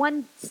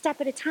one step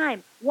at a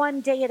time,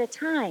 one day at a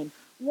time,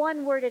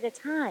 one word at a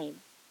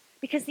time,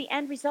 because the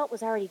end result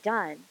was already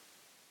done,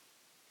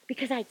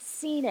 because I'd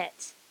seen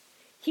it.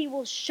 He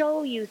will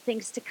show you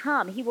things to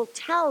come. He will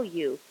tell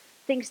you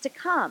things to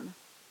come.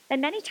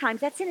 And many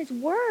times that's in his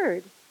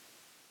word.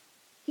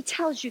 He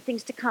tells you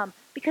things to come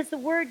because the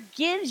word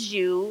gives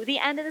you the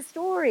end of the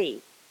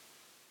story.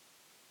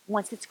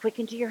 Once it's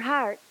quickened to your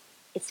heart,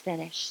 it's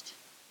finished.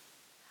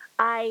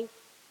 I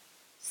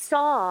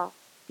saw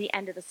the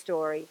end of the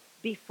story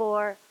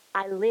before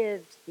I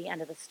lived the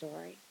end of the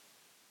story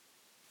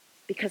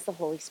because the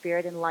Holy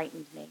Spirit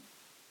enlightened me.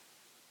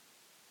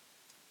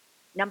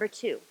 Number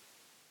 2,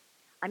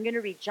 I'm going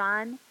to read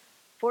John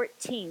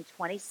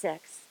 14:26,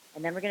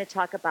 and then we're going to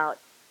talk about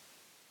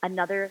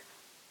another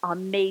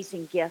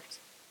amazing gift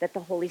that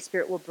the Holy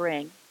Spirit will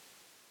bring.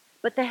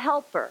 But the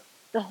Helper,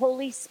 the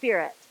Holy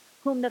Spirit,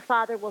 whom the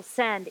Father will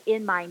send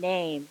in my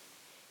name,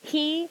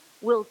 he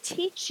will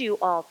teach you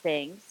all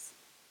things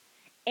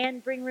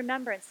and bring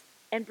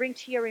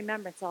to your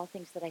remembrance all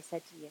things that I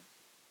said to you.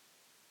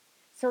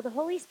 So the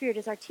Holy Spirit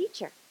is our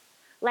teacher.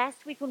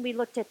 Last week when we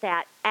looked at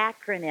that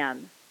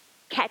acronym,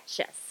 catch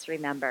us,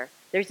 remember,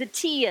 there's a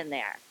T in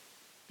there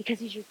because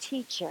he's your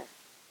teacher.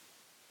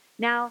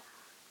 Now,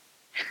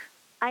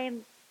 I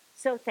am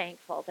so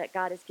thankful that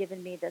God has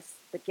given me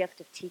the gift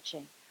of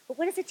teaching. But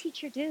what does a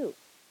teacher do?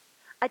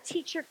 A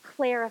teacher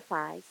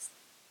clarifies.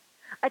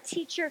 A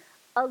teacher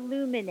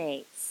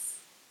illuminates.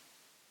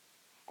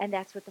 And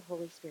that's what the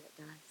Holy Spirit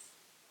does.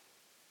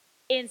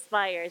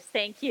 Inspires.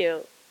 Thank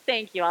you.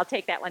 Thank you. I'll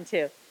take that one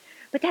too.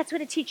 But that's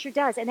what a teacher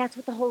does, and that's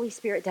what the Holy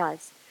Spirit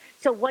does.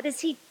 So what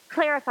does he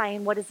clarify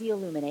and what does he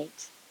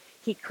illuminate?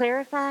 He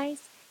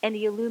clarifies and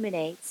he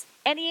illuminates,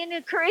 and he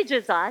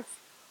encourages us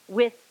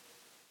with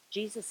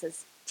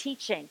Jesus's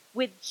teaching,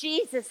 with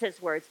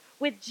Jesus's words,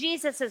 with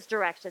Jesus's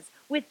directions,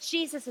 with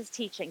Jesus's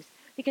teachings,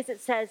 because it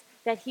says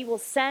that he will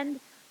send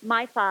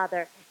my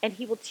Father and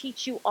he will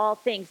teach you all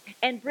things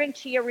and bring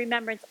to your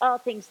remembrance all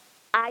things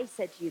I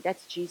said to you.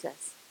 That's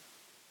Jesus.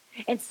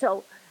 And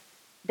so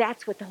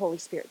that's what the Holy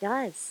Spirit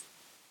does.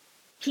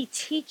 He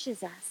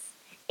teaches us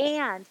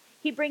and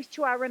he brings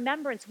to our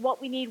remembrance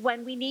what we need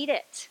when we need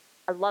it.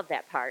 I love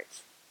that part.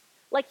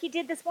 Like he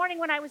did this morning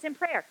when I was in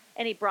prayer,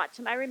 and he brought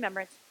to my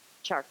remembrance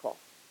charcoal.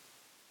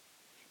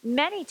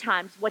 Many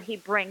times what he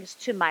brings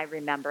to my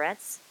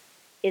remembrance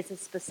is a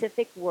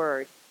specific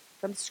word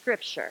from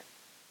Scripture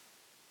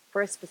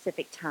for a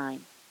specific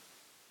time.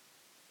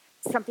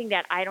 Something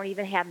that I don't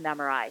even have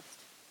memorized.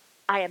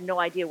 I have no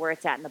idea where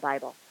it's at in the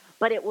Bible,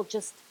 but it will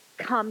just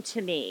come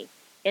to me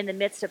in the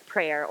midst of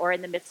prayer or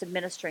in the midst of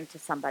ministering to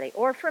somebody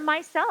or for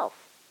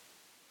myself.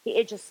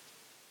 It just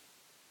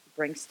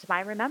brings to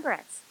my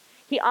remembrance.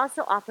 He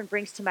also often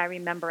brings to my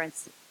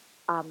remembrance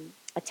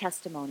a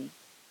testimony.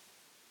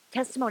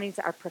 Testimonies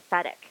are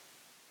prophetic.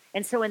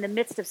 And so in the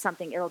midst of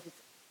something,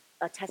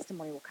 a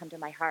testimony will come to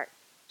my heart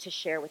to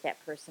share with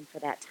that person for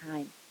that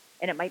time.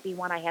 And it might be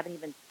one I haven't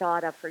even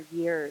thought of for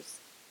years,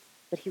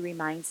 but he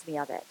reminds me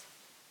of it.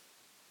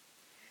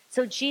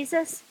 So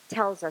Jesus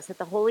tells us that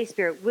the Holy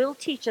Spirit will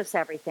teach us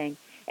everything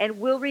and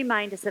will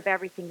remind us of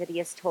everything that he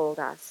has told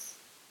us.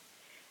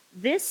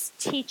 This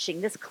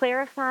teaching, this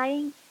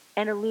clarifying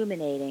and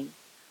illuminating,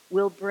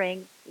 will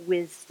bring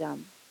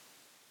wisdom.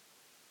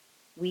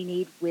 We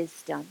need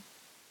wisdom.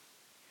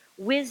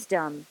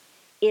 Wisdom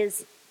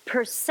is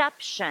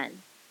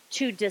perception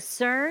to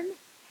discern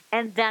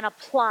and then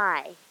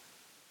apply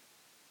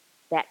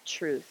that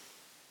truth,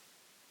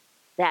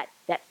 that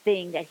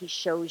thing that he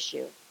shows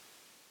you.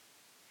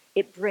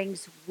 It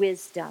brings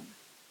wisdom.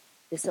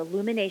 This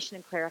illumination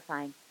and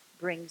clarifying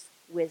brings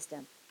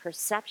wisdom,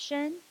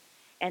 perception,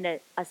 and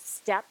a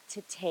step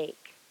to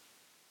take.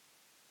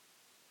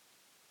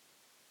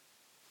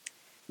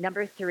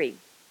 Number 3,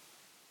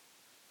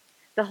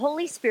 the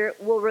Holy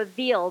Spirit will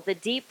reveal the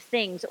deep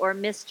things or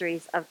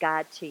mysteries of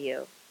God to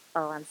you.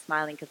 Oh, I'm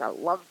smiling because I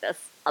love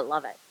this. I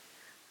love it.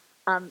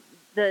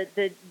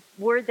 The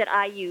word that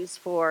I use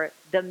for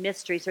the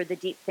mysteries or the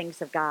deep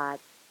things of God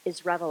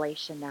is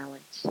revelation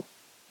knowledge. Yeah.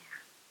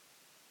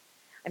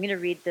 I'm going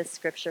to read this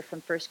scripture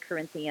from 1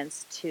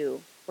 Corinthians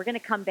 2. We're going to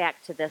come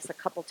back to this a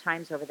couple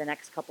times over the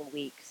next couple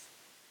weeks.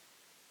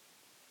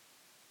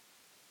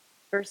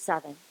 Verse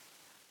 7.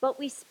 But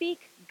we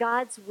speak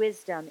God's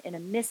wisdom in a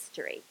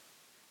mystery,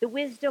 the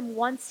wisdom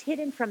once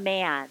hidden from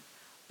man,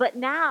 but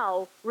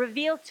now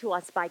revealed to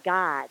us by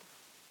God.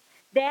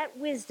 That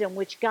wisdom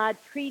which God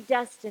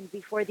predestined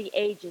before the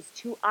ages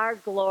to our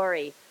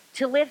glory,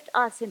 to lift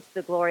us into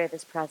the glory of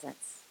his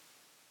presence.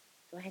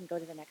 Go ahead and go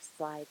to the next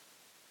slide.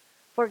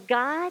 For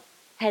God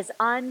has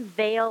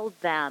unveiled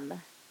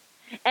them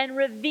and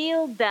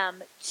revealed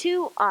them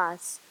to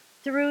us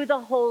through the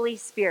Holy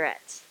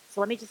Spirit. So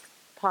let me just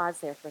pause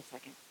there for a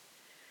second.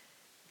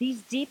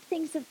 These deep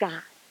things of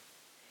God,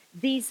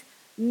 these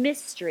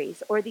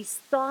mysteries or these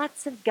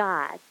thoughts of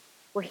God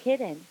were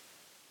hidden.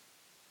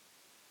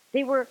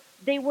 They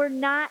were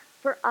not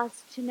for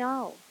us to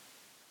know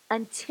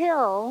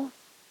until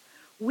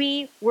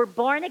we were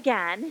born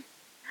again,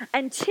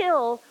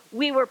 until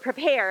we were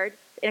prepared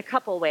in a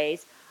couple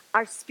ways.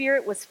 Our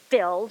spirit was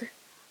filled,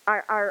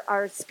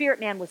 our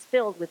spirit man was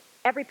filled with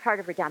every part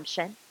of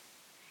redemption,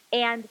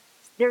 and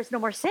there's no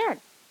more sin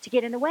to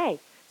get in the way.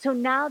 So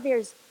now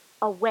there's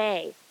a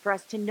way for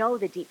us to know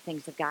the deep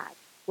things of God.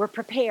 We're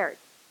prepared,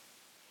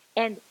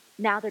 and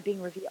now they're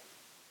being revealed.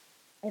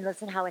 And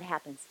listen how it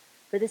happens.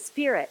 For the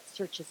Spirit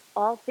searches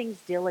all things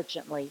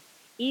diligently,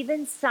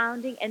 even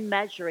sounding and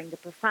measuring the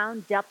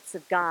profound depths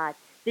of God,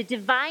 the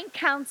divine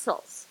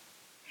counsels,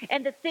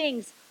 and the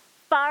things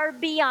far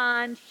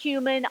beyond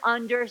human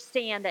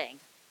understanding.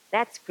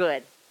 That's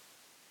good.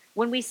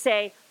 When we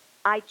say,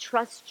 I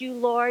trust you,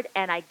 Lord,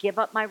 and I give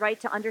up my right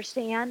to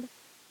understand,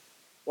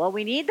 well,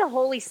 we need the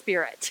Holy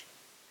Spirit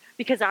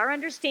because our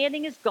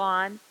understanding is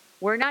gone.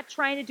 We're not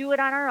trying to do it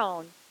on our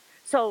own.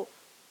 So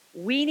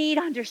we need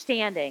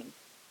understanding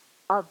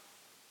of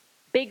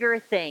bigger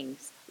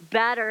things,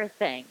 better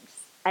things,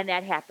 and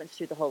that happens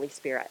through the Holy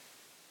Spirit.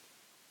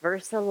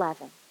 Verse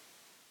 11.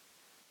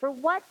 For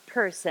what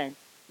person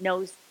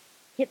knows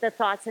the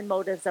thoughts and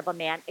motives of a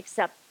man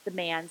except the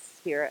man's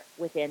spirit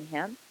within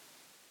him?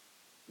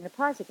 I'm going to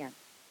pause again.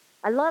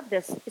 I love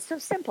this. It's so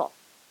simple.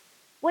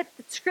 What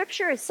the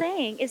scripture is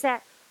saying is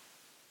that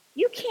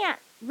you can't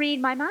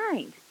read my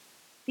mind.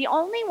 The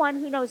only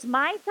one who knows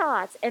my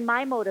thoughts and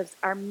my motives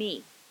are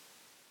me,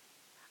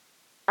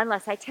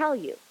 unless I tell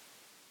you.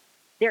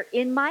 They're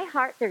in my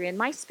heart, they're in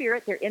my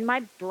spirit, they're in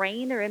my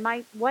brain, they're in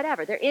my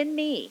whatever, they're in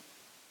me.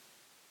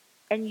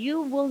 And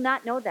you will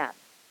not know them,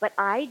 but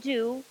I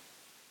do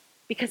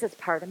because it's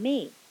part of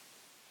me.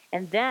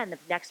 And then the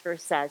next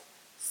verse says,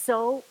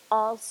 so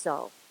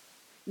also,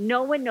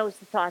 no one knows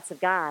the thoughts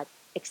of God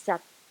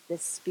except the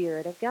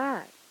Spirit of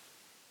God.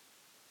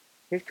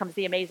 Here comes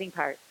the amazing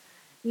part.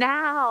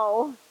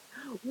 Now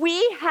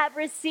we have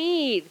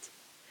received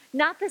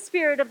not the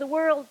spirit of the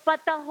world,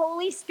 but the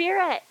Holy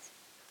Spirit,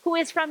 who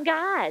is from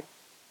God,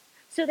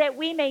 so that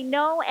we may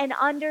know and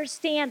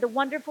understand the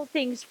wonderful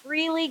things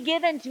freely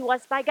given to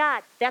us by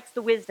God. That's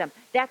the wisdom.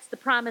 That's the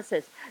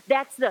promises.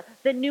 That's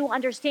the new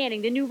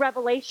understanding, the new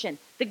revelation,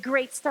 the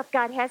great stuff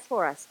God has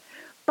for us.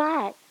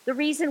 But the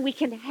reason we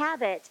can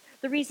have it,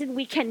 the reason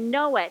we can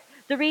know it,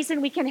 the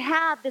reason we can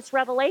have this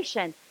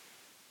revelation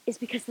is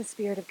because the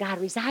Spirit of God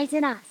resides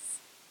in us.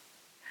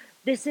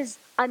 This is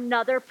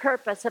another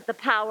purpose of the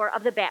power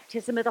of the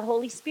baptism of the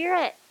Holy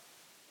Spirit.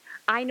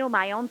 I know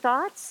my own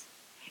thoughts,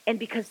 and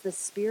because the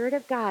Spirit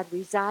of God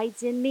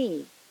resides in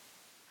me,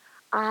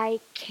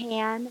 I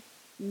can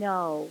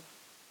know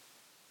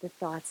the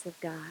thoughts of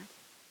God.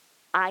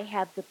 I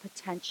have the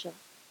potential.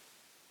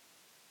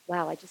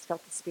 Wow, I just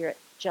felt the Spirit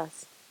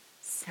just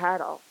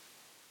settle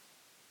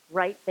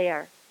right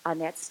there on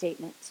that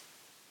statement.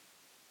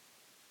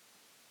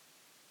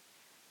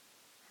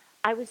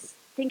 I was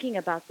thinking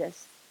about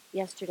this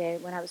yesterday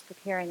when I was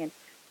preparing,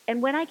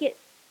 and when I get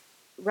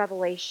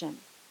revelation,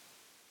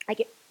 I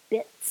get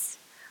bits,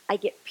 I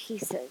get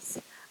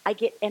pieces, I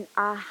get an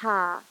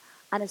aha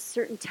on a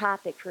certain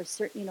topic for a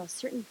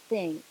certain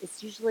thing.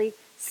 It's usually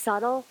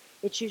subtle.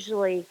 It's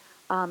usually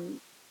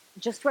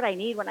just what I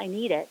need when I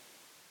need it,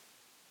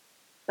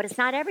 but it's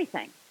not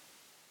everything.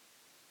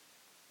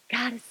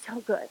 God is so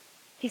good.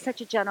 He's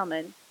such a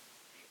gentleman.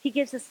 He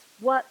gives us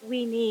what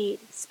we need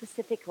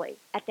specifically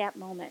at that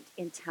moment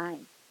in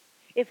time.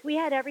 If we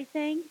had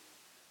everything,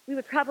 we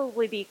would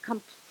probably be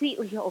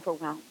completely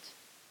overwhelmed.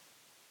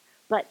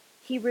 But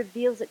he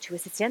reveals it to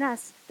us. It's in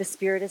us. The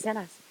Spirit is in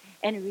us.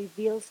 And he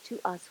reveals to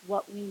us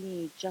what we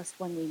need just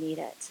when we need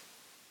it.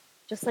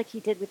 Just like he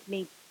did with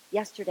me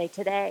yesterday,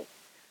 today,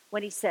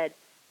 when he said,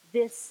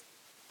 this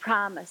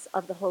promise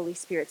of the Holy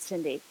Spirit,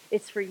 Cindy,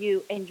 it's for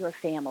you and your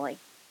family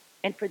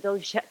and for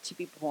those yet to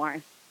be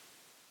born.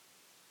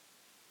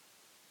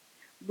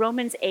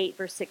 Romans 8,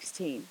 verse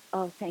 16.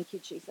 Oh, thank you,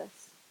 Jesus.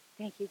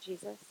 Thank you,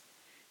 Jesus.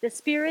 The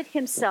Spirit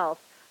himself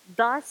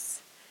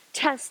thus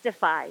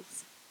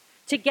testifies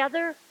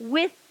together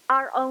with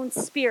our own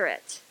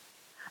spirit,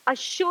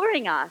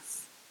 assuring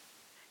us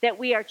that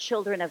we are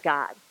children of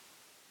God.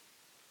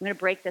 I'm going to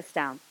break this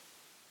down.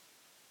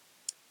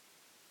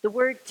 The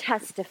word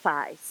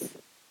testifies.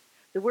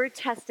 The word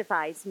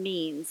testifies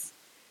means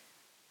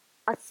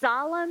a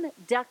solemn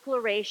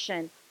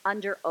declaration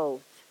under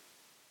oath.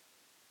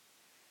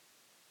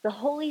 The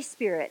Holy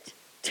Spirit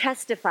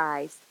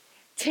testifies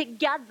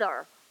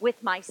together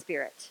with my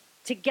spirit,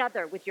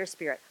 together with your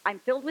spirit. I'm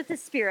filled with the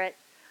Spirit.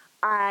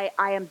 I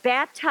am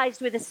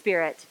baptized with the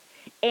Spirit,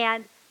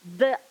 and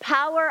the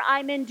power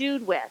I'm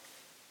endued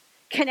with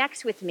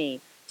connects with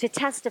me to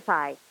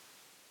testify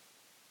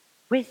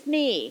with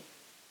me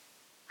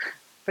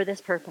for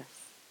this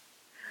purpose,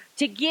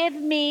 to give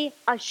me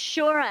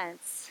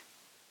assurance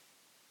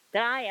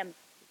that I am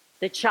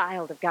the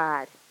child of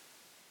God.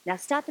 Now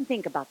stop and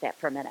think about that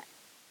for a minute.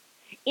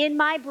 In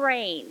my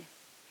brain,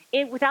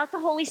 without the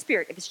Holy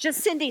Spirit, if it's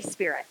just Cindy's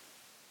spirit,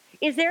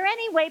 is there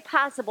any way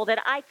possible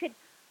that I could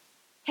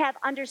have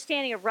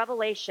understanding of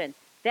revelation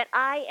that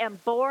I am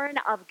born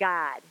of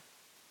God?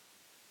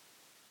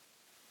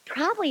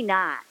 Probably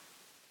not.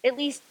 at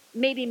least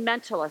maybe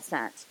mental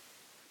assent.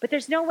 But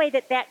there's no way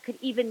that that could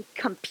even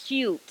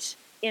compute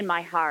in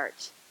my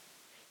heart.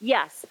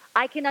 Yes,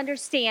 I can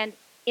understand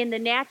in the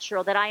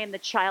natural that I am the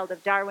child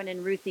of Darwin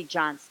and Ruthie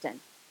Johnston.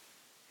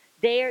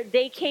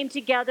 They came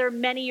together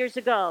many years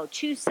ago.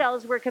 Two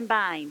cells were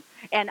combined.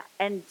 And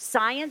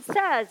science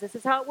says this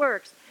is how it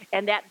works.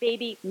 And that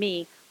baby,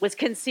 me, was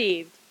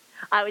conceived.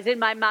 I was in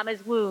my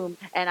mama's womb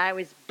and I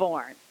was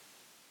born.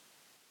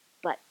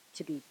 But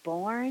to be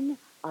born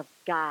of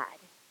God,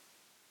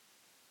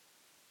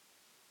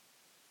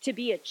 to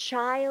be a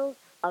child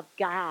of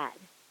God,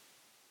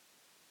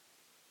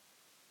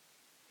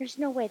 there's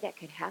no way that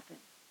could happen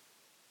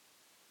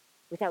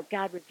without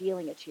God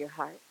revealing it to your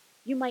heart.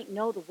 You might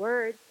know the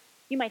word,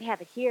 you might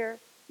have it here,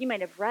 you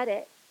might have read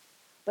it,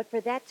 but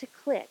for that to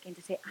click and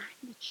to say,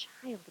 I'm the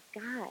child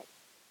of God,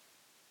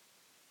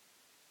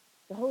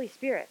 the Holy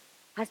Spirit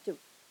has to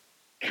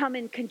come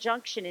in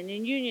conjunction and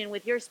in union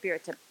with your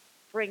spirit to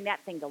bring that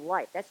thing to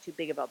life. That's too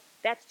big of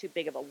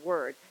a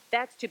word.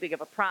 That's too big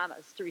of a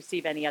promise to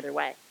receive any other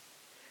way.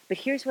 But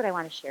here's what I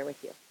want to share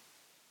with you.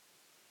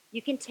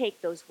 You can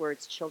take those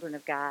words, children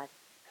of God,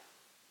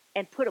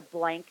 and put a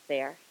blank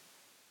there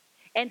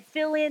and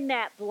fill in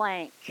that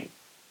blank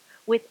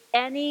with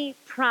any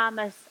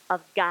promise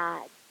of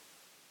God.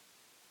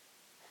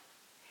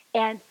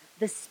 And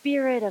the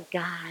Spirit of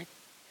God,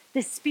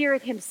 the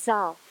Spirit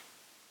Himself,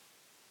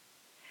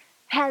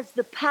 has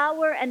the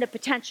power and the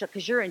potential,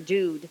 because you're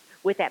endued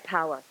with that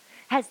power,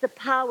 has the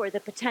power, the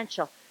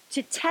potential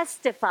to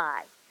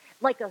testify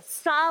like a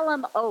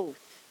solemn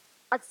oath,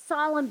 a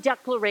solemn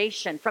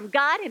declaration from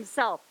God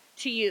Himself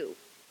to you,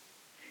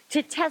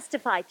 to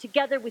testify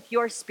together with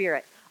your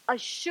spirit,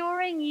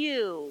 assuring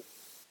you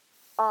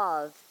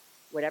of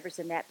whatever's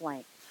in that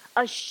blank,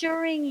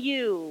 assuring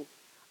you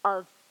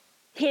of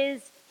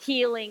His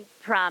healing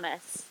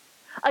promise,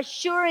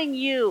 assuring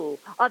you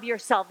of your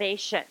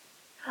salvation,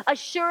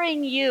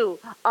 assuring you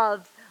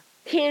of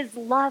His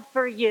love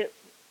for you.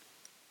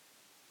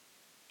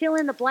 Fill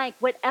in the blank,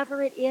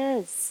 whatever it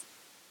is.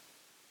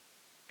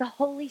 The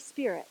Holy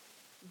Spirit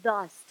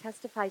thus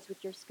testifies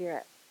with your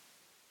spirit,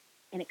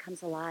 and it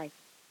comes alive,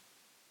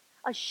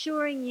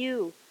 assuring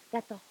you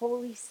that the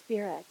Holy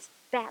Spirit's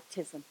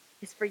baptism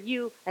is for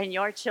you and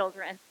your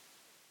children,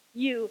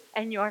 you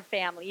and your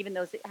family, even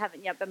those that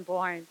haven't yet been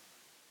born.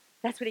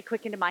 That's what He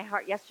quickened in my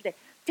heart yesterday.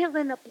 Fill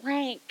in the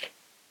blank.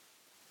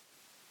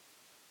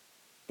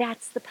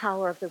 That's the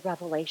power of the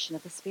revelation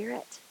of the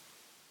Spirit.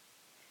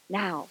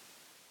 Now,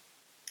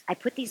 I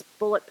put these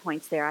bullet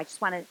points there. I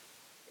just want to,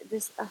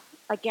 this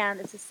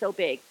is so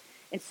big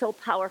and so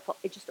powerful.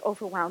 It just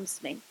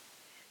overwhelms me.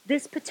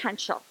 This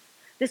potential,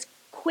 this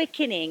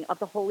quickening of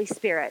the Holy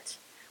Spirit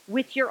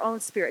with your own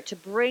spirit to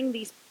bring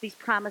these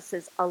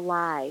promises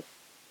alive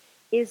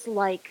is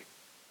like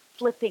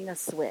flipping a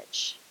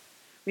switch.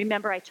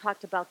 Remember, I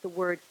talked about the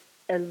word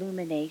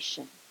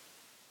illumination.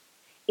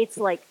 It's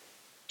like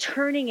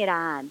turning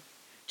on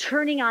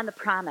the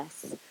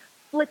promise,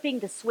 flipping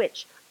the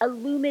switch,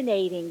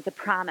 illuminating the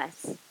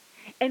promise.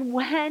 And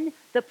when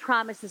the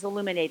promise is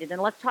illuminated,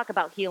 and let's talk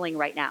about healing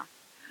right now.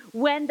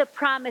 When the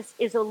promise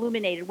is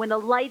illuminated, when the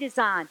light is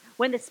on,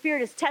 when the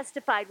Spirit is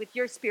testified with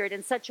your spirit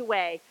in such a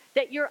way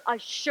that you're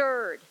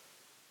assured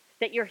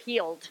that you're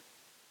healed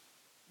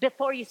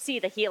before you see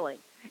the healing,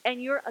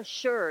 and you're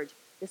assured,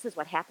 this is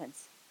what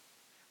happens.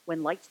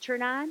 When lights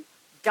turn on,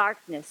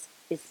 darkness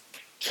is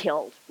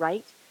killed,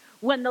 right?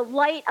 When the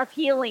light of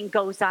healing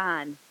goes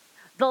on,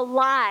 the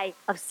lie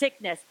of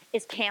sickness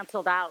is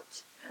canceled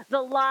out.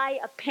 The lie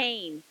of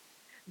pain,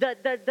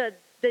 the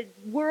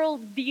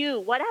world view,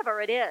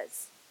 whatever it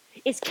is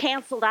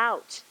canceled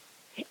out.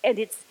 And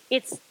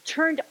it's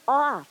turned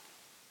off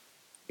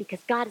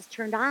because God is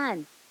turned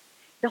on.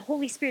 The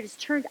Holy Spirit is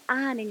turned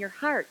on in your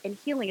heart, and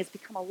healing has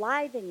become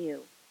alive in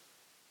you.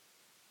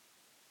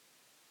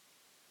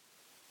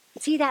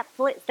 See that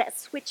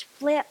switch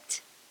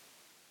flipped.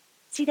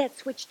 See that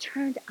switch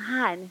turned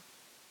on.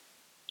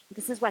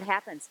 This is what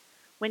happens.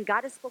 When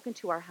God has spoken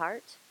to our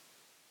heart,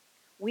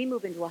 we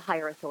move into a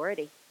higher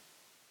authority.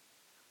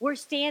 We're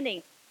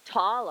standing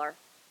taller.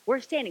 We're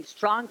standing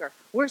stronger.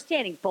 We're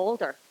standing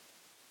bolder.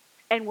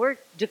 And we're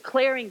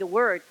declaring the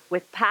word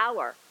with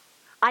power.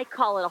 I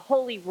call it a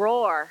holy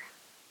roar.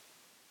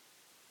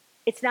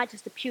 It's not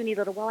just a puny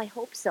little, well, I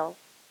hope so.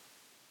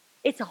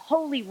 It's a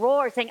holy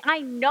roar saying, I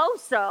know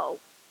so.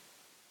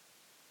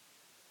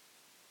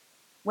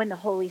 When the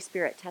Holy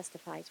Spirit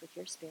testifies with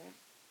your spirit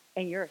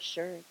and you're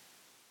assured,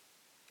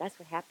 that's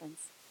what happens.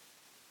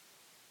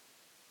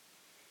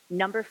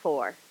 Number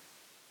 4,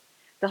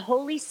 the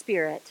Holy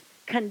Spirit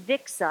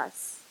convicts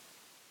us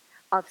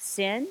of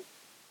sin,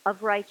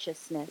 of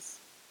righteousness,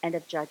 and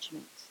of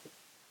judgment.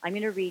 I'm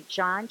going to read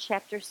John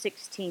chapter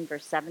 16,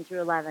 verse 7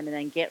 through 11, and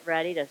then get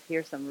ready to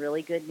hear some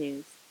really good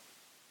news.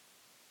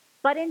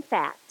 But in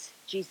fact,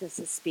 Jesus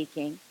is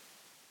speaking,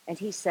 and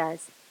He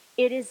says,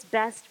 it is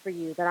best for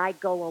you that I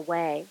go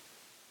away,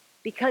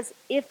 because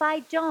if I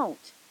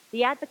don't,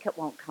 the advocate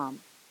won't come.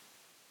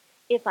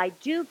 If I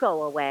do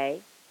go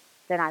away,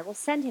 then I will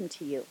send him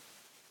to you.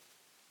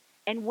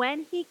 And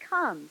when he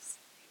comes,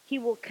 he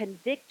will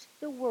convict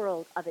the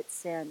world of its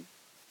sin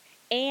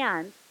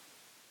and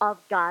of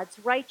God's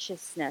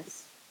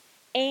righteousness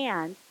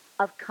and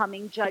of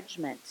coming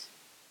judgment.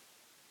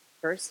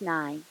 Verse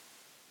 9,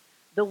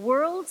 the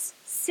world's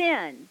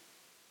sin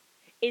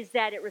is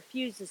that it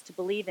refuses to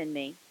believe in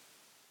me.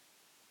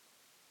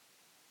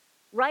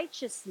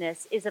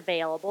 Righteousness is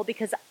available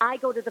because I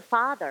go to the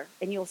Father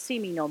and you'll see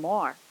me no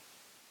more.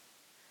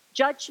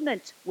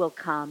 Judgment will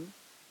come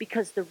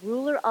because the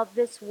ruler of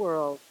this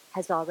world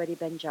has already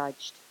been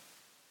judged.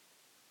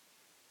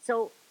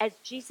 So as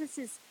Jesus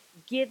is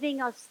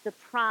giving us the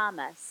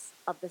promise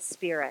of the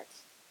Spirit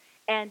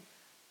and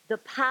the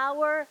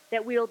power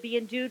that we'll be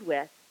endued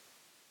with,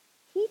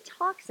 he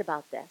talks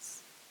about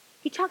this.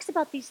 He talks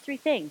about these three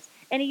things,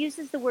 and he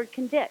uses the word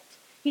convict.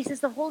 He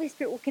says the Holy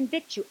Spirit will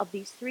convict you of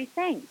these three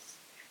things.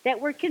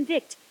 That word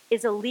convict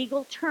is a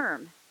legal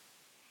term,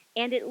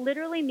 and it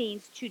literally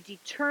means to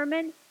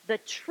determine the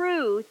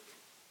truth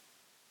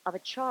of a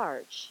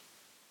charge.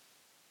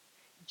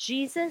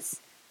 Jesus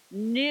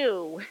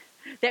knew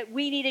that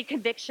we needed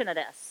conviction of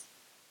this.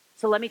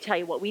 So let me tell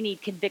you what we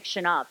need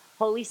conviction of.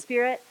 Holy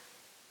Spirit,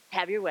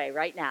 have your way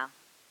right now.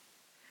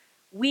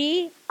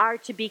 We are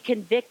to be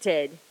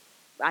convicted.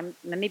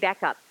 Let me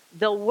back up.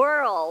 The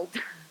world,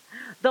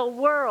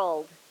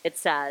 it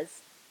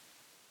says,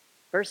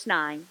 verse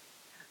 9,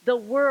 the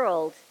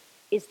world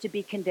is to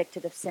be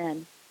convicted of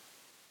sin.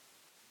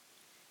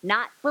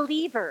 Not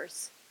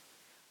believers.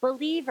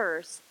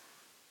 Believers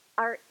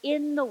are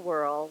in the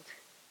world,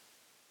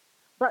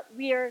 but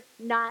we're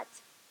not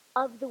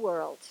of the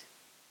world.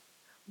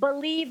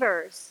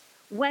 Believers,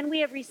 when we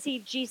have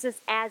received Jesus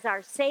as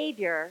our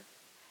Savior,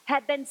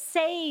 have been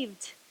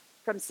saved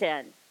from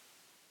sin.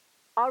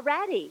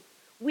 Already,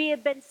 we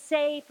have been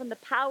saved from the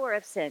power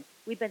of sin.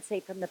 We've been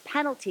saved from the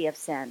penalty of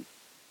sin.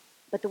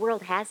 But the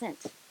world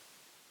hasn't.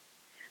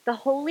 The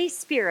Holy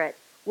Spirit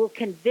will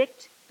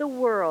convict the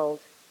world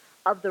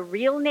of the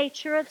real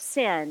nature of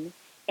sin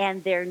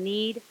and their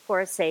need for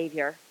a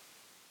Savior.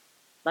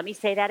 Let me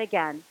say that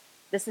again.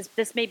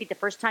 This may be the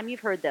first time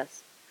you've heard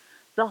this.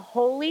 The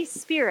Holy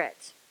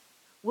Spirit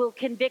will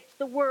convict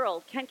the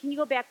world. Can you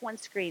go back one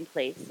screen,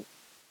 please?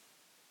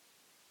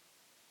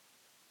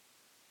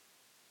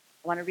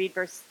 I want to read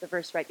the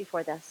verse right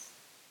before this.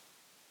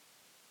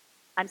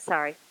 I'm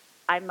sorry.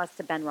 I must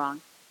have been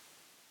wrong.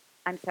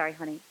 I'm sorry,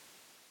 honey.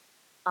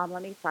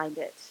 Let me find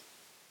it.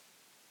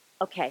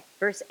 Okay,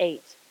 verse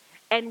 8.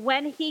 And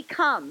when he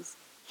comes,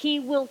 he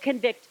will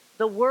convict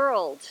the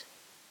world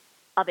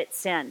of its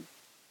sin.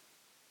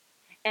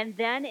 And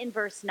then in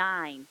verse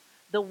 9,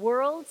 the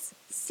world's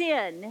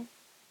sin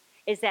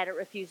is that it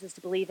refuses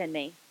to believe in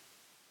me.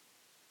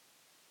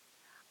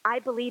 I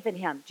believe in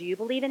him. Do you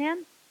believe in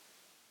him?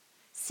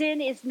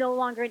 Sin is no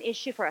longer an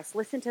issue for us.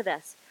 Listen to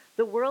this.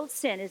 The world's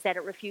sin is that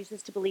it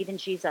refuses to believe in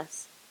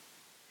Jesus.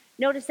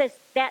 Notice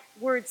that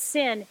word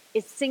sin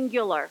is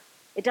singular.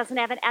 It doesn't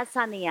have an S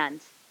on the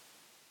end.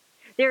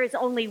 There is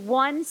only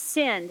one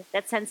sin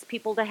that sends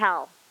people to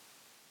hell,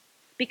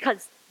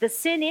 because the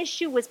sin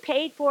issue was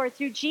paid for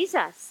through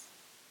Jesus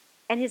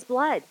and his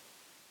blood.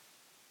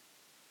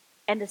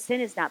 And the sin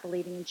is not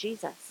believing in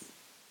Jesus.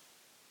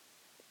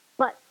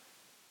 But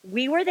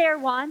we were there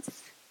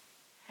once.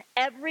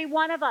 Every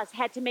one of us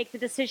had to make the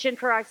decision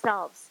for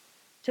ourselves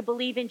to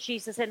believe in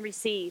Jesus and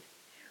receive.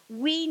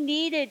 We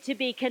needed to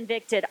be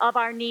convicted of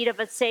our need of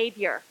a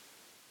Savior.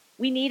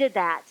 We needed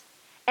that.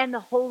 And the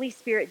Holy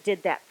Spirit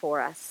did that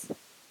for us.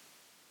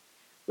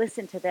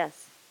 Listen to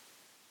this.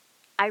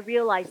 I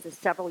realized this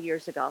several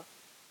years ago.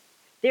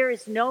 There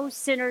is no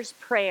sinner's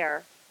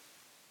prayer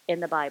in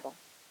the Bible.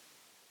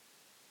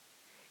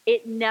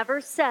 It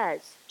never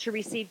says to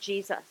receive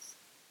Jesus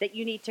that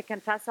you need to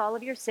confess all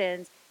of your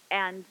sins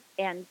and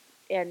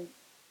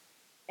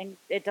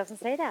it doesn't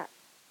say that.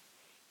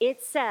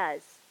 It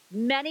says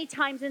many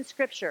times in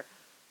Scripture,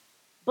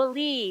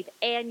 believe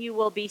and you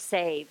will be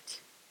saved.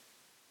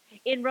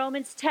 In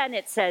Romans 10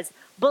 it says,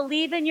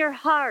 believe in your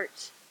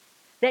heart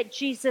that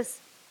Jesus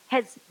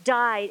has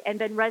died and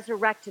been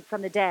resurrected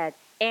from the dead,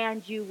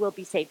 and you will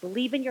be saved.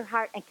 Believe in your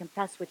heart and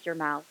confess with your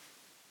mouth.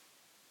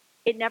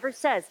 It never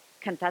says,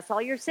 confess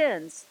all your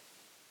sins.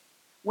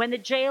 When the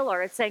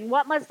jailer is saying,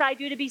 what must I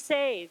do to be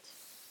saved?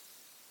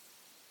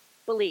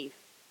 Believe.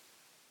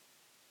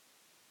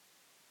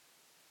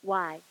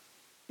 Why?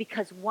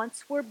 Because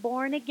once we're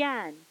born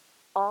again,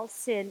 all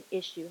sin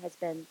issue has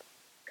been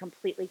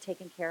completely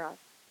taken care of.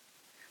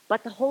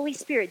 But the Holy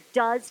Spirit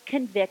does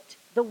convict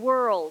the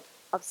world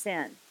of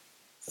sin.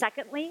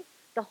 Secondly,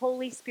 the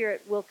Holy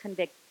Spirit will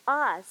convict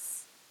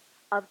us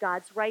of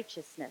God's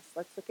righteousness.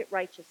 Let's look at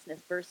righteousness,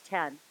 verse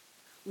 10.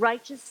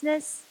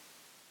 Righteousness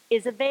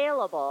is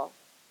available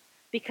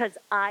because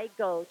I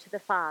go to the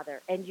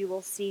Father and you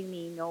will see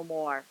me no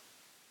more.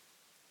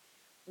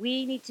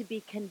 We need to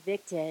be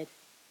convicted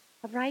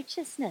of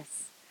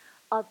righteousness,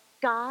 of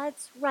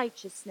God's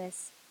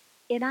righteousness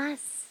in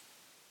us.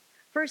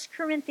 2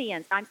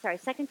 Corinthians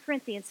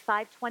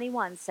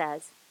 5:21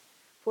 says,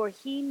 for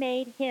he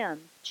made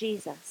him,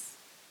 Jesus,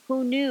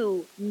 who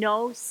knew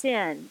no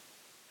sin,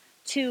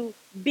 to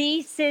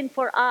be sin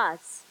for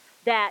us,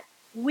 that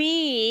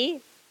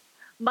we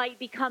might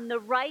become the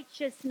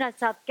righteousness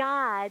of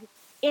God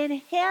in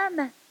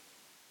him.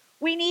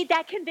 We need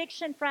that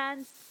conviction,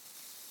 friends.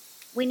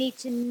 We need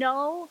to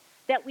know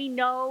that we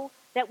know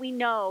that we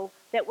know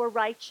that we're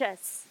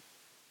righteous.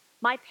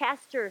 My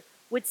pastor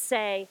would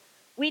say,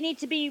 we need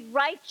to be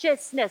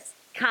righteousness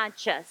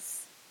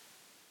conscious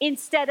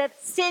instead of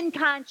sin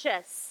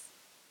conscious.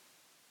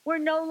 We're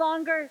no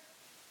longer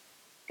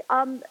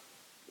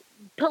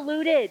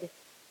polluted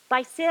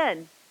by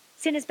sin.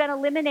 Sin has been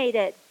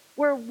eliminated.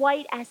 We're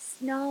white as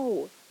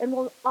snow and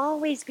will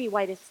always be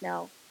white as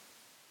snow.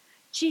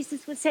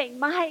 Jesus was saying,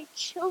 my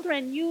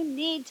children, you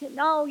need to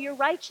know your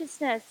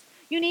righteousness.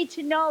 You need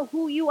to know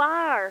who you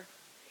are.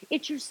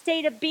 It's your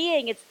state of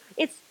being.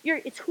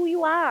 It's who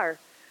you are.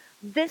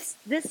 This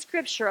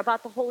scripture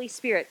about the Holy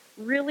Spirit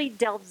really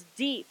delves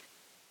deep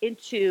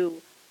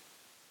into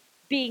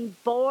being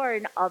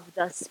born of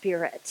the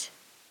Spirit,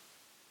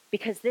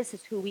 because this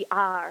is who we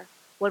are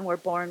when we're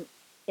born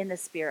in the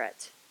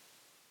Spirit.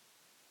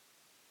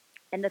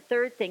 And the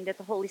third thing that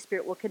the Holy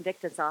Spirit will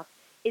convict us of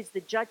is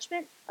the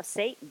judgment of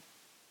Satan.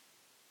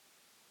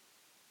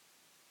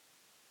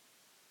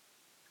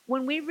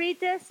 When we read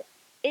this,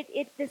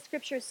 this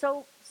scripture is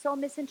so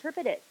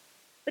misinterpreted.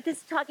 But this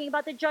is talking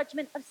about the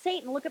judgment of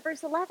Satan. Look at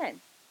verse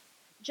 11.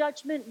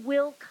 Judgment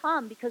will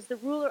come because the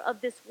ruler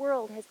of this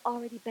world has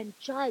already been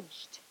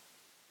judged.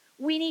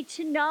 We need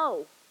to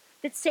know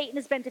that Satan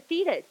has been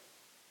defeated.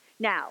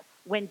 Now,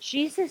 when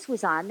Jesus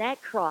was on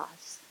that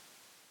cross,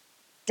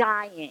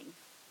 dying,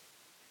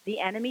 the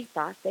enemy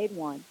thought they'd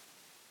won.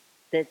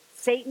 That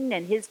Satan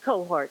and his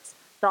cohorts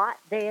thought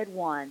they had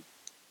won.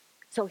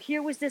 So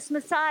here was this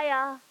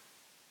Messiah.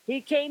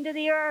 He came to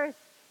the earth.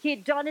 He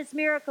had done his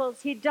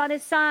miracles. He'd done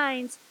his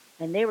signs.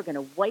 And they were going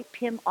to wipe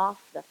him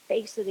off the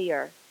face of the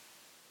earth.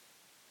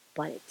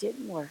 But it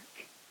didn't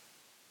work,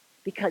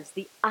 because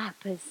the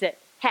opposite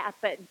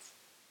happened.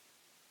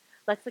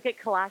 Let's look at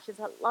Colossians.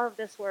 I love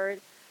this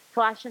word.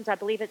 Colossians, I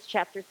believe it's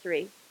chapter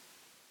 3.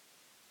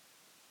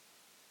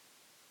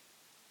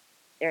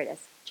 There it is,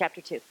 chapter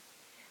 2.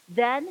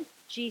 Then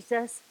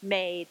Jesus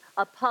made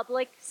a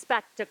public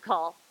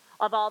spectacle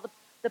of all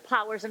the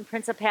powers and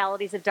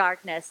principalities of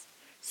darkness,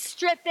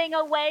 stripping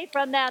away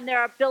from them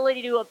their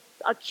ability to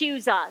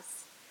accuse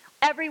us,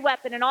 every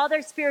weapon and all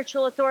their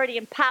spiritual authority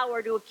and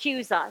power to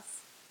accuse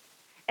us.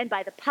 And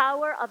by the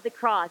power of the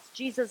cross,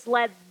 Jesus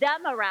led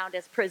them around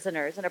as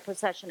prisoners in a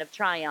procession of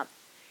triumph.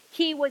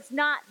 He was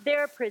not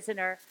their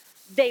prisoner,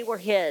 they were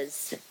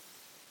his.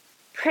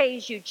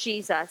 Praise you,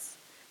 Jesus.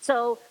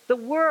 So the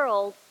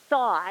world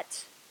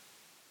thought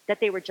that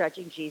they were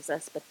judging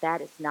Jesus, but that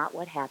is not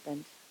what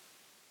happened.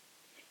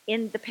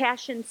 In the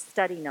Passion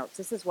Study Notes,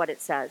 this is what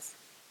it says.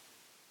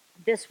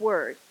 This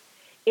word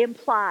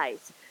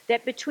implies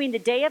that between the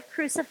day of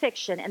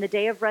crucifixion and the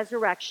day of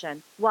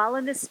resurrection, while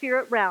in the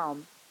spirit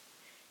realm,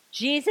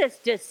 Jesus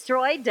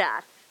destroyed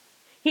death.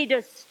 He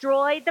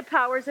destroyed the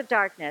powers of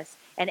darkness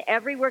and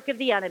every work of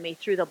the enemy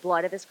through the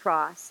blood of his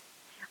cross.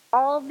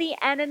 All the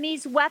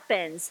enemy's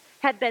weapons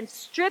have been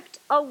stripped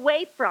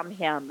away from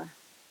him.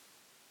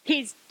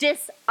 He's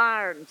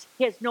disarmed.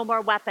 He has no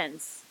more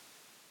weapons.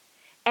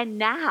 And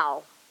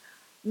now,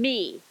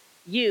 me,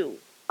 you,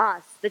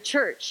 us, the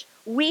church,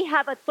 we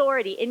have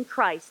authority in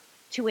Christ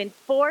to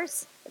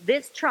enforce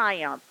this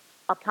triumph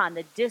upon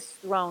the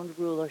dethroned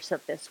rulers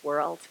of this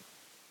world.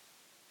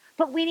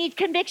 But we need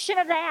conviction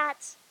of that.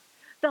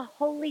 The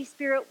Holy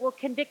Spirit will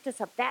convict us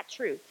of that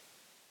truth.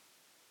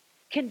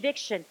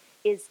 Conviction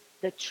is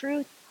the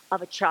truth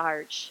of a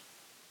charge.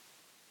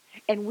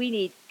 And we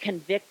need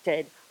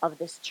convicted of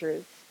this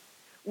truth.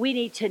 We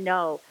need to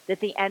know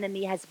that the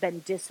enemy has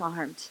been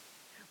disarmed.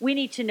 We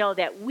need to know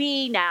that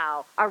we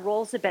now, our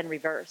roles have been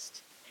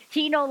reversed.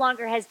 He no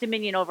longer has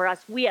dominion over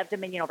us. We have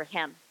dominion over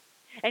him.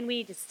 And we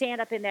need to stand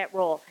up in that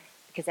role,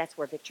 because that's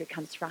where victory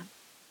comes from.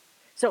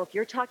 So if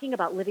you're talking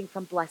about living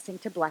from blessing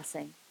to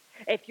blessing,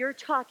 if you're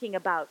talking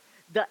about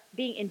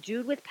being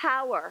endued with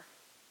power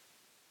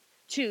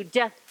to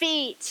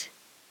defeat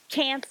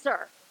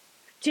cancer,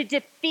 to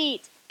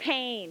defeat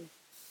pain,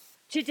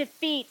 to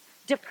defeat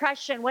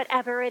depression,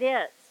 whatever it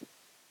is,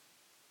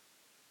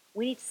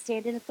 we need to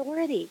stand in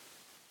authority,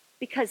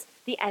 because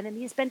the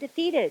enemy has been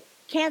defeated.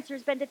 Cancer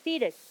has been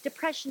defeated.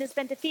 Depression has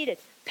been defeated.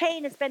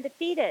 Pain has been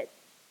defeated.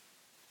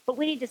 But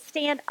we need to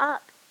stand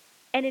up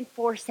and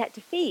enforce that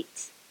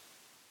defeat.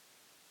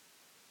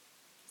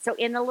 So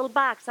in the little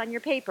box on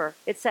your paper,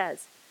 it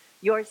says,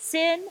 your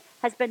sin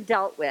has been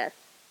dealt with.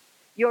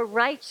 Your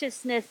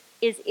righteousness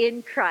is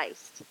in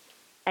Christ.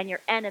 And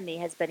your enemy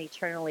has been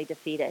eternally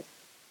defeated.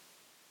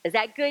 Is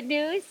that good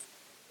news?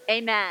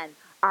 Amen.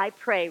 I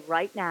pray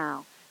right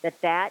now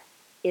that that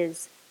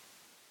is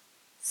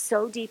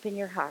so deep in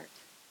your heart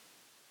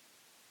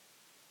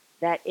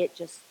that it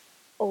just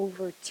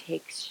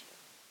overtakes you.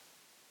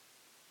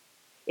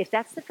 If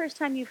that's the first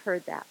time you've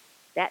heard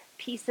that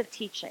piece of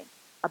teaching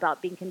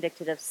about being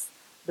convicted of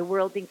the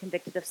world, being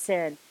convicted of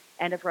sin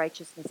and of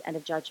righteousness and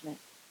of judgment,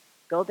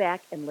 Go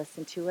back and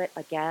listen to it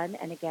again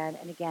and again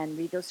and again.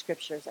 Read those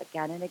scriptures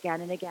again and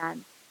again and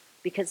again.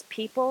 Because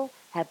people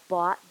have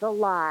bought the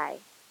lie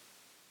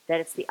that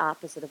it's the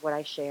opposite of what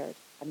I shared.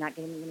 I'm not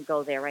even going to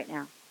go there right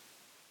now.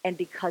 And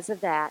because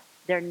of that,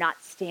 they're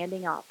not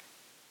standing up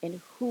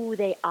in who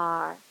they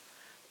are.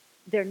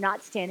 They're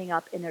not standing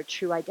up in their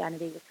true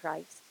identity with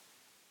Christ.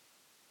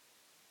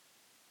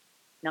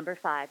 Number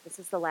 5, this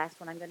is the last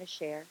one I'm going to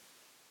share.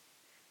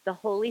 The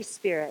Holy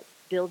Spirit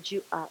builds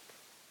you up,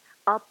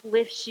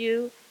 uplifts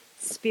you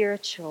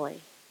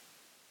spiritually,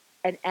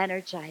 and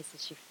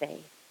energizes your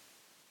faith.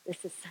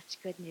 This is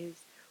such good news.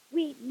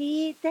 We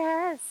need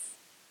this.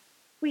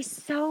 We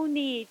so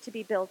need to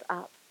be built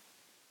up.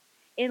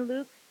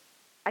 In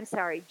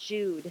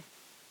Jude,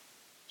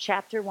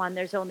 chapter 1,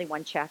 there's only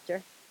one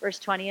chapter, verse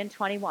 20 and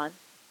 21.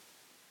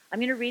 I'm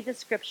going to read the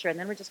scripture and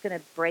then we're just going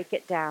to break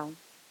it down.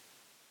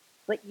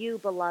 But you,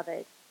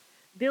 beloved,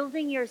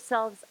 building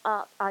yourselves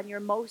up on your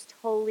most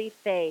holy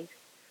faith,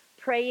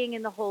 praying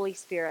in the Holy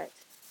Spirit.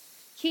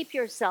 Keep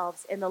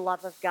yourselves in the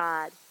love of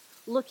God,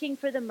 looking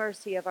for the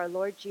mercy of our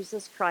Lord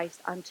Jesus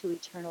Christ unto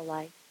eternal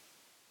life.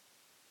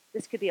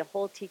 This could be a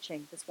whole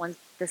teaching, this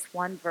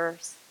one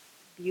verse,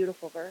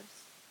 beautiful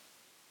verse.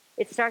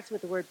 It starts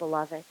with the word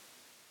beloved.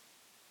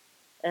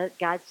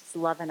 God's just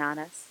loving on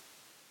us.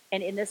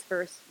 And in this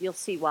verse, you'll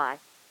see why.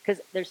 Because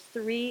there's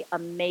 3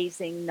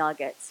 amazing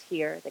nuggets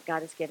here that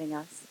God is giving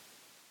us.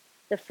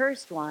 The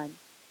first one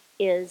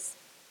is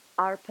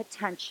our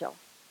potential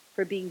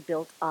for being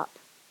built up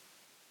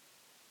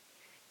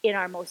in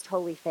our most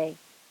holy faith.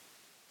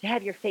 To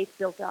have your faith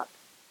built up,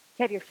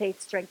 to have your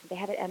faith strengthened, to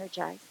have it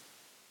energized.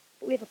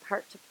 But we have a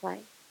part to play.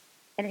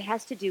 And it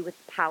has to do with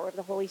the power of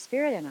the Holy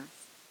Spirit in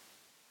us.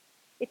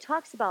 It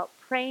talks about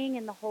praying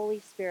in the Holy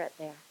Spirit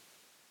there.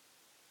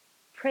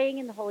 Praying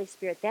in the Holy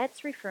Spirit,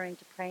 that's referring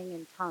to praying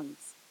in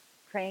tongues,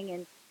 praying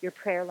in your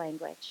prayer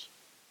language.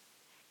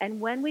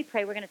 And when we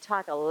pray, we're going to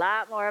talk a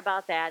lot more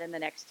about that in the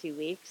next 2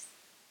 weeks.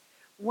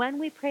 When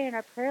we pray in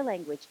our prayer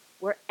language,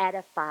 we're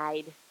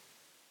edified.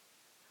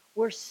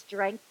 We're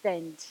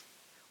strengthened.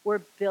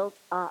 We're built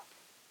up.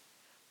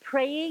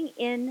 Praying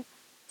in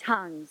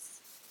tongues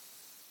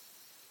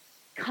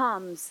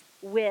comes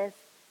with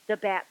the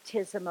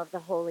baptism of the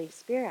Holy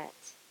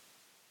Spirit.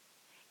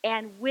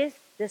 And with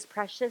this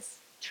precious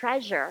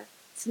treasure,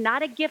 it's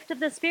not a gift of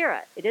the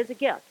Spirit. It is a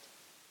gift.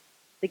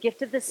 The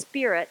gift of the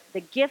Spirit, the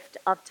gift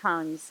of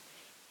tongues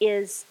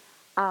is,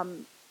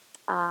 I'm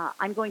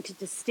going to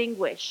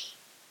distinguish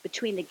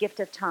between the gift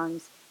of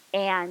tongues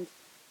and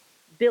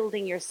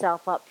building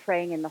yourself up,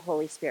 praying in the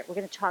Holy Spirit. We're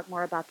going to talk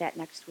more about that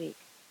next week.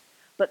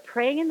 But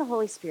praying in the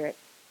Holy Spirit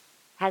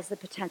has the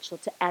potential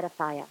to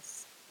edify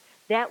us.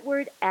 That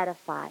word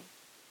edify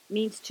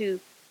means to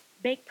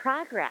make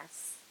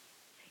progress.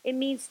 It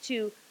means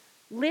to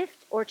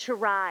lift or to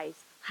rise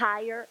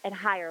higher and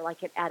higher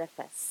like an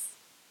edifice.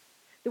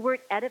 The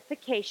word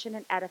edification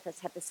and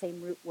edifice have the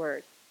same root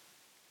word.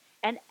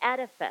 An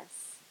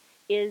edifice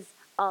is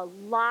a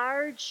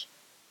large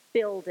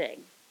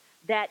building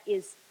that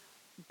is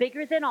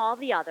bigger than all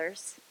the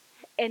others,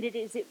 and it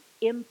is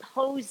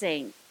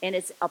imposing in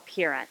its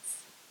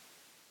appearance.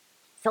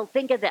 So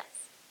think of this.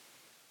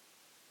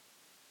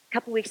 A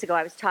couple weeks ago,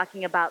 I was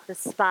talking about the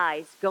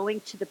spies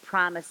going to the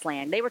promised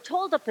land. They were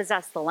told to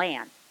possess the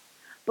land,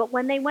 but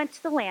when they went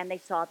to the land, they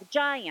saw the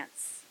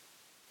giants.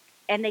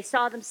 And they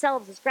saw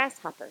themselves as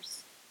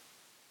grasshoppers.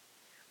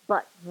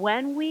 But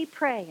when we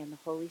pray in the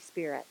Holy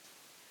Spirit,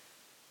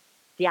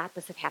 the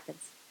opposite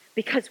happens.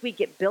 Because we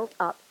get built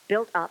up.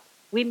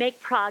 We make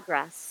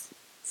progress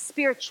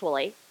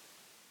spiritually.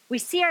 We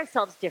see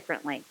ourselves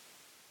differently.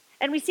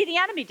 And we see the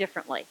enemy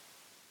differently.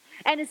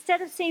 And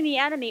instead of seeing the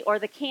enemy or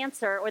the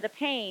cancer or the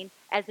pain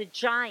as a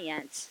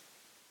giant,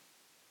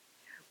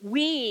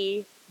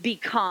 we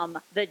become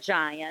the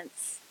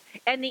giants.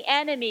 And the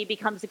enemy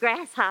becomes the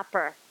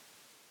grasshopper.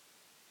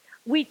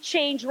 We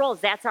change roles.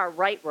 That's our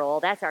right role.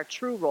 That's our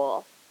true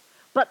role.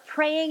 But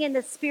praying in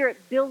the Spirit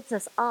builds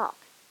us up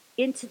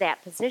into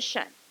that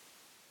position.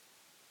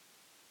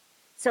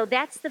 So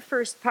that's the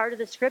first part of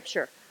the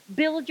scripture.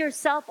 Build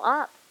yourself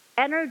up.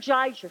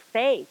 Energize your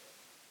faith.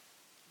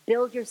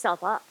 Build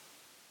yourself up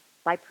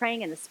by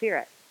praying in the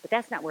Spirit. But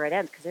that's not where it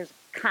ends because there's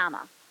a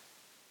comma.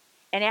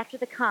 And after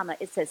the comma,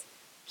 it says,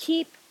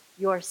 keep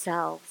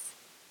yourselves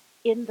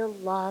in the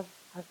love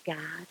of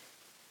God.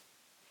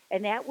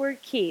 And that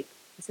word keep,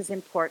 this is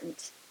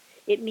important.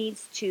 It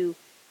means to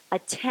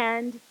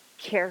attend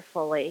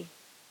carefully.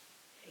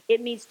 It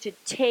means to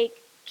take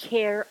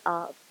care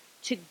of,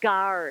 to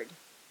guard,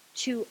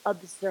 to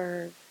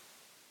observe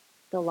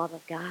the love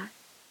of God.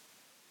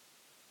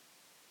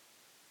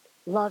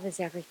 Love is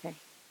everything.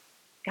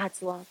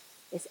 God's love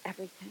is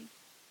everything.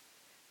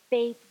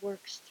 Faith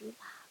works through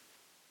love.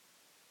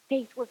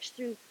 Faith works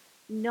through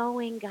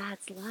knowing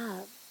God's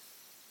love.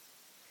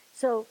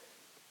 So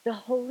the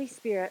Holy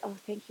Spirit, oh,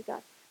 thank you,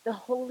 God. The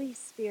Holy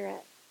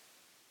Spirit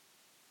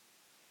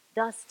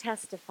thus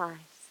testifies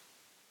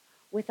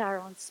with our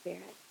own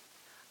spirit,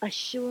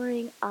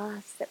 assuring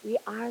us that we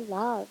are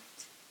loved.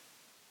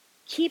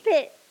 Keep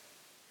it.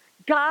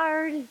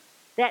 Guard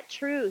that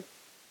truth.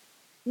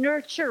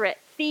 Nurture it,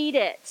 feed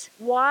it,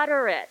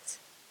 water it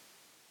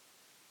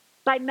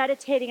by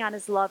meditating on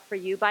his love for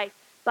you,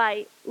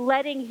 by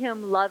letting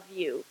him love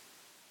you.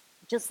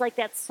 Just like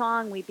that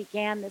song we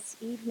began this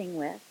evening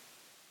with,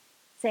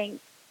 saying,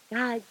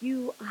 God,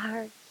 you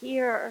are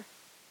here.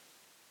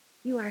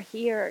 You are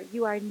here.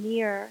 You are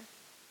near.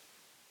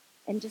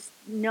 And just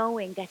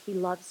knowing that he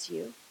loves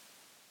you.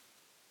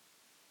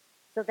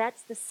 So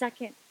that's the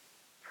second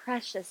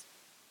precious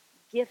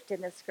gift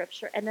in the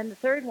scripture. And then the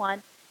third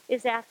one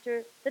is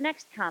after the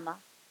next comma,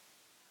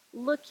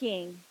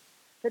 looking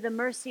for the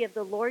mercy of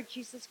the Lord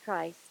Jesus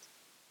Christ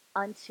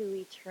unto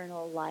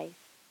eternal life.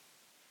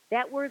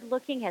 That word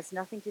looking has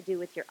nothing to do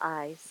with your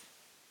eyes.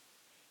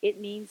 It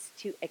means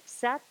to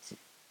accept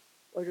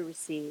or to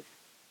receive.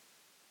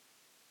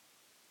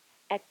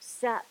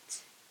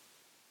 Accept,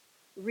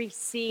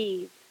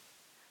 receive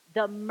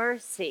the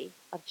mercy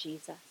of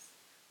Jesus.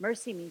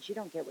 Mercy means you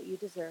don't get what you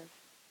deserve,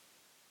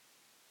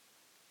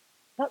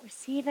 but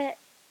receive it.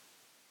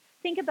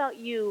 Think about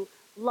you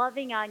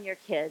loving on your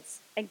kids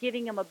and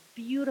giving them a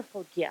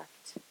beautiful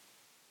gift.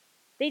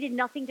 They did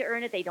nothing to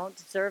earn it. They don't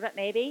deserve it,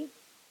 maybe.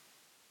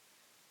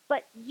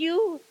 But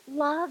you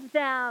love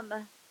them.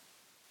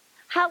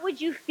 How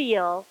would you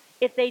feel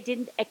if they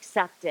didn't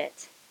accept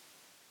it?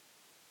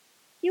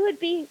 You would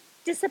be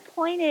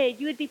disappointed.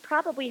 You would be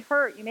probably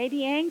hurt. You may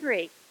be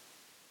angry.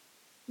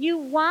 You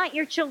want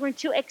your children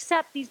to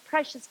accept these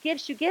precious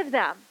gifts you give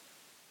them.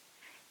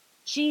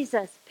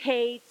 Jesus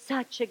paid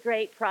such a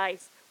great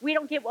price. We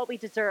don't get what we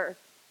deserve.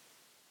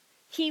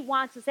 He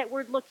wants us, that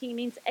word looking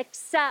means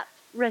accept,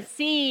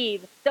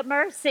 receive the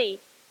mercy.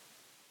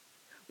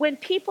 When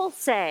people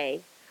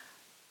say,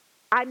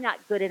 I'm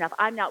not good enough,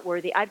 I'm not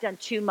worthy, I've done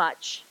too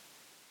much,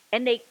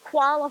 and they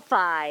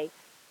qualify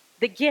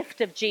the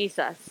gift of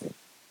Jesus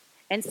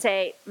and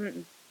say,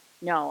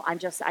 no,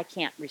 I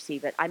can't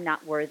receive it, I'm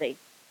not worthy.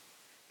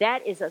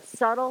 That is a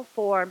subtle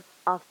form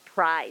of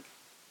pride.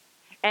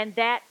 And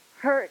that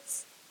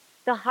hurts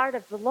the heart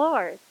of the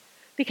Lord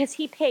because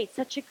he paid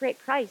such a great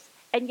price,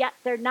 and yet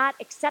they're not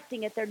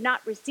accepting it, they're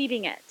not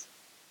receiving it.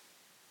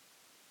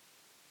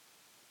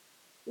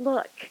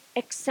 Look,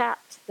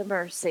 accept the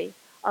mercy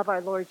of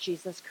our Lord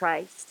Jesus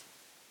Christ.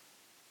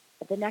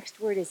 The next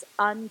word is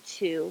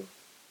unto.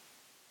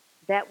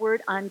 That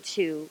word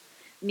unto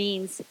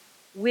means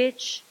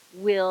which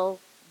will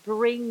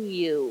bring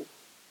you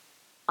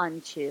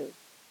unto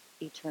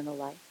eternal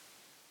life.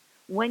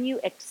 When you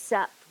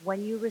accept,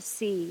 when you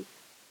receive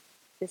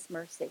this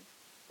mercy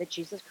that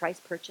Jesus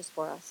Christ purchased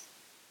for us,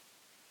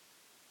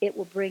 it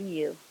will bring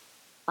you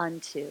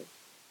unto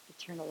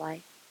eternal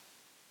life.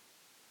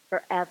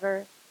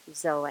 Forever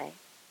Zoe.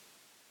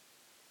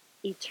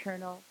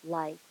 Eternal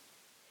life.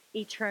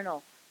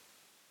 Eternal.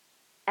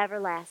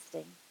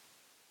 Everlasting.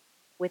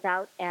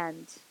 Without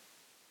end.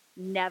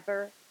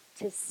 Never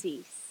to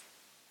cease.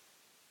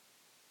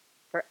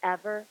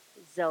 Forever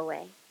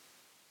Zoe.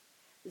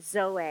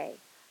 Zoe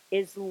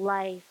is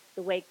life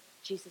the way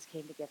Jesus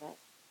came to give it.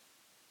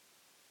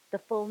 The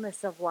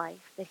fullness of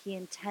life that he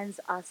intends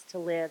us to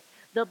live.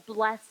 The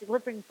blessing,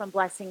 living from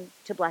blessing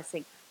to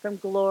blessing, from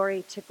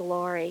glory to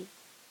glory.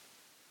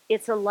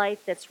 It's a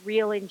life that's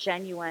real and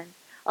genuine,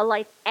 a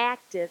life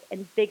active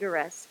and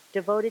vigorous,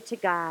 devoted to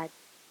God,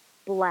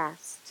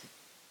 blessed.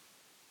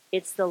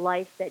 It's the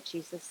life that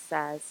Jesus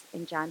says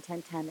in John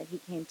 10:10 that he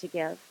came to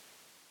give.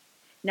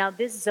 Now,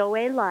 this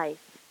Zoe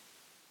life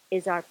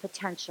is our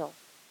potential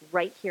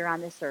right here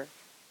on this earth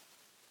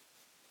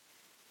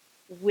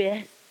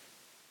with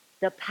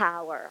the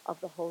power of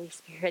the Holy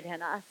Spirit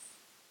in us.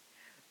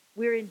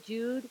 We're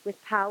endued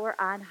with power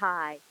on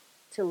high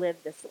to live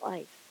this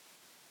life.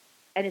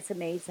 And it's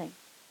amazing.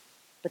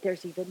 But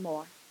there's even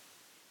more.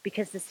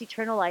 Because this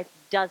eternal life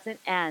doesn't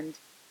end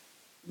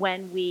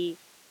when we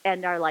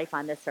end our life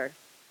on this earth.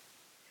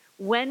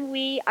 When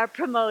we are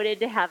promoted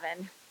to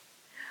heaven,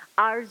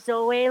 our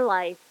Zoe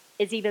life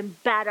is even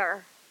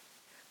better.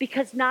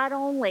 Because not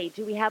only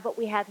do we have what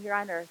we have here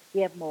on earth,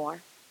 we have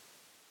more.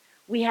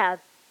 We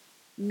have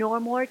no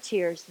more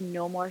tears,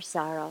 no more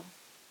sorrow.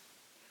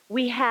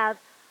 We have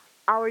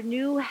our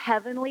new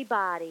heavenly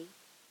body,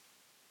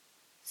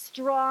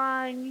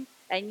 strong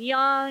and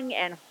young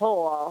and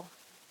whole.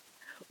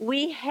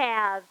 We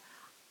have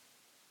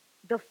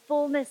the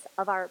fullness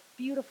of our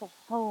beautiful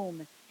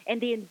home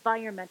and the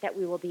environment that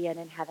we will be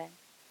in heaven.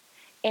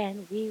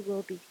 And we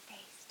will be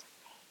face to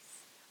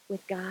face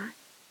with God.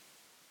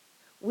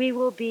 We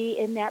will be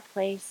in that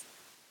place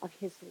of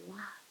his love,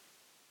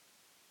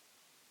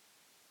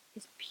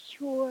 his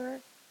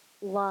pure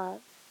love,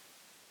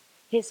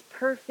 his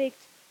perfect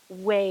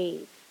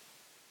wave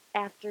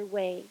after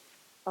wave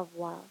of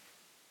love.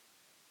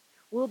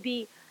 We'll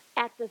be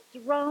at the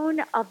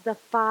throne of the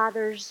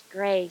Father's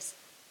grace.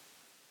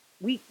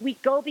 We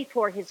go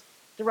before his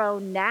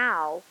throne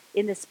now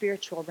in the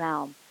spiritual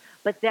realm,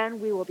 but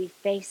then we will be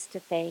face to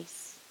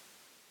face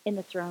in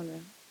the throne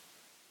room.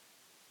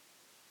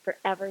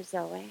 Forever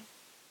Zoe.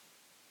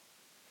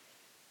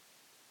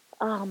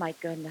 Oh my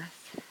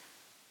goodness.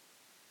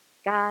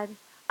 God,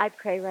 I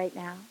pray right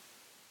now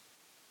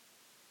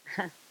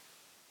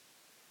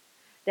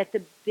that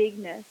the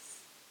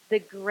bigness, the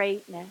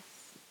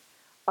greatness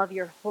of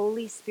your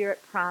Holy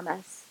Spirit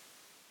promise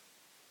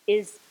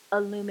is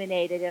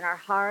illuminated in our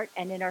heart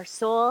and in our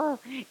soul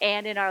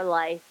and in our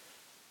life.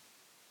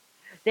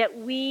 That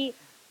we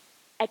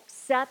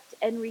accept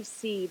and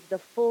receive the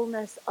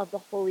fullness of the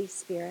Holy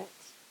Spirit,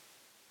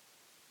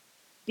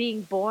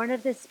 being born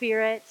of the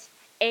Spirit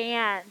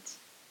and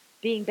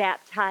being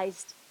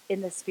baptized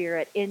in the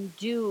Spirit,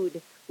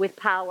 endued with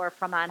power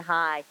from on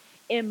high,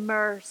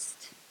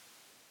 immersed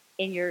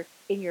in your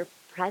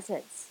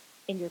presence,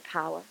 in your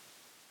power.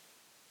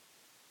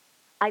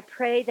 I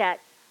pray that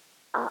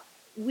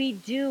we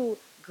do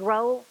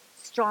grow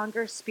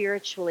stronger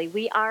spiritually.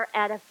 We are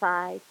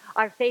edified.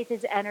 Our faith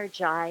is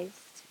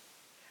energized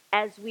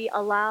as we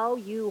allow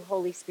you,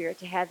 Holy Spirit,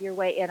 to have your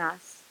way in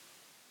us,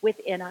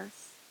 within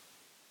us.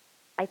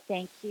 I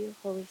thank you,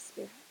 Holy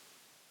Spirit,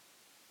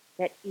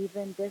 that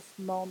even this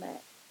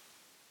moment,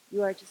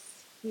 you are just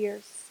here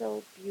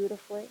so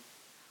beautifully.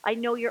 I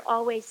know you're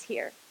always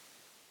here.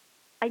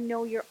 I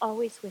know you're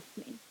always with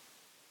me.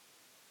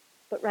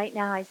 But right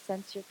now, I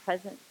sense your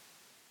presence.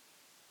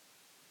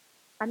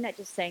 I'm not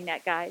just saying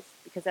that, guys,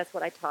 because that's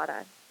what I taught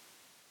on.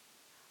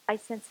 I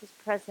sense his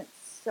presence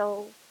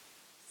so,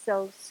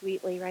 so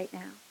sweetly right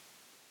now,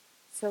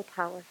 so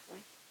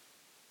powerfully.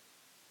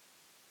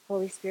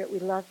 Holy Spirit, we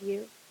love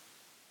you.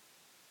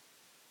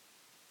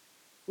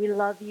 We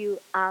love you,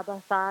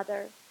 Abba,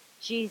 Father,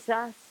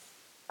 Jesus,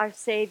 our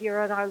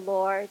Savior and our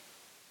Lord,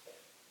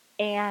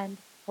 and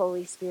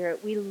Holy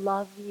Spirit. We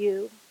love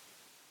you.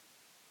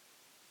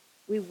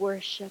 We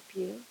worship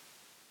you.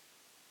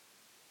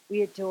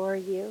 We adore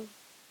you.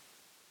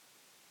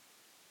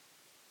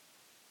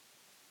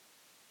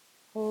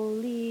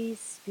 Holy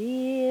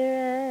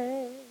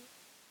Spirit,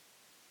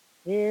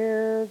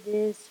 fill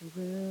this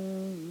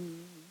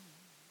room.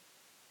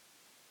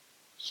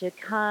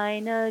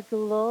 Shekinah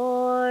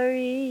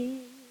glory,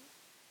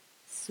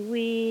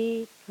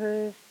 sweet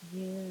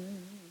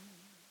perfume.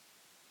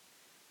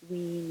 We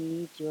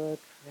need your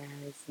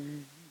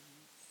presence.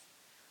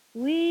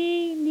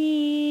 We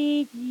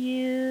need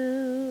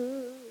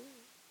you.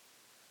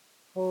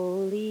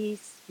 Holy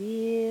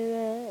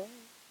Spirit,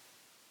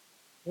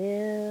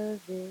 fill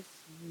this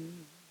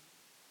room.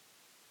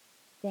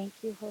 Thank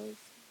you, Holy Spirit.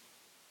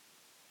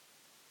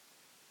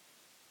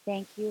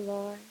 Thank you,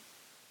 Lord.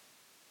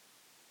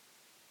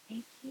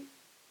 Thank you.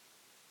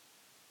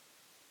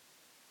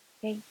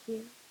 Thank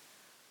you.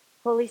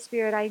 Holy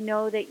Spirit, I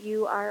know that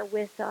you are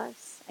with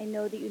us. I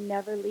know that you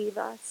never leave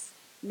us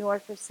nor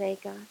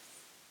forsake us.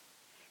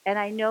 And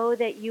I know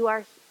that you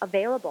are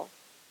available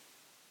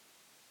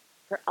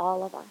for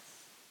all of us.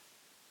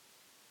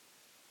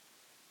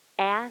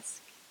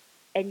 Ask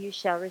and you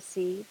shall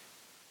receive.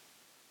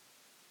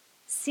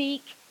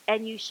 Seek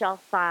and you shall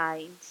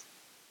find.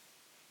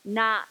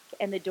 Knock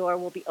and the door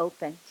will be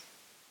opened.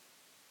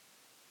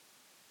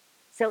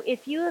 So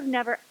if you have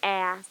never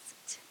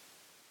asked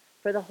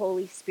for the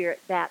Holy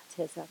Spirit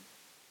baptism,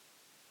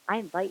 I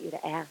invite you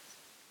to ask.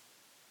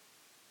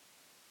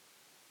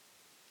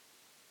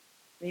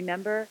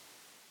 Remember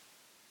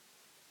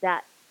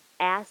that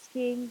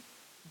asking,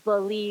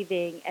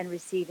 believing, and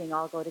receiving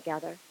all go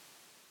together.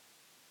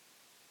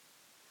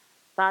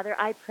 Father,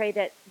 I pray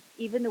that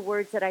even the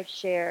words that I've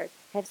shared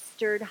have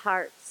stirred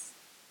hearts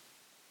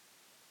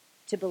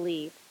to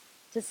believe,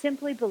 to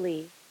simply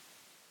believe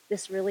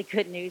this really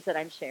good news that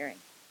I'm sharing,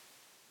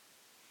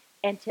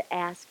 and to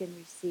ask and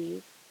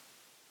receive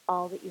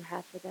all that you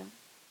have for them.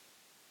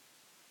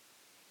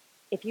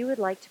 If you would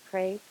like to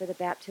pray for the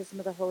baptism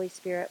of the Holy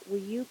Spirit, will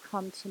you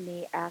come to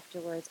me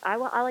afterwards? I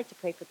like to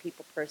pray for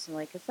people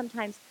personally because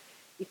sometimes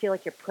you feel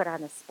like you're put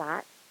on the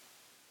spot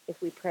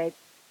if we pray,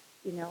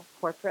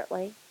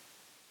 corporately.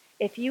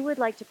 If you would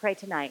like to pray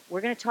tonight,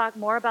 we're going to talk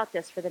more about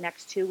this for the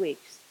next 2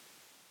 weeks.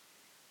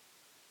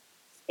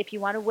 If you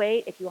want to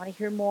wait, if you want to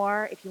hear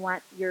more, if you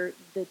want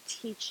the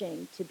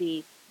teaching to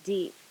be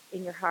deep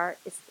in your heart,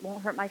 it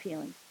won't hurt my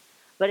feelings.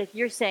 But if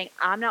you're saying,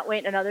 I'm not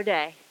waiting another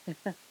day,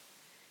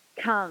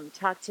 come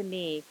talk to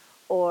me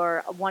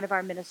or one of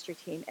our ministry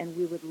team, and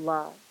we would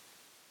love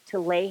to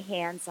lay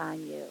hands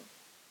on you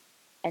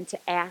and to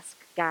ask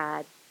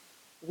God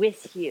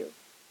with you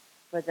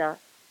for the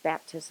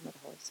baptism of the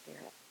Holy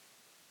Spirit.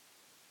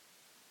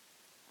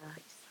 Oh,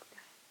 he's so good.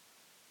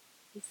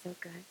 He's so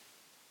good.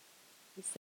 He's so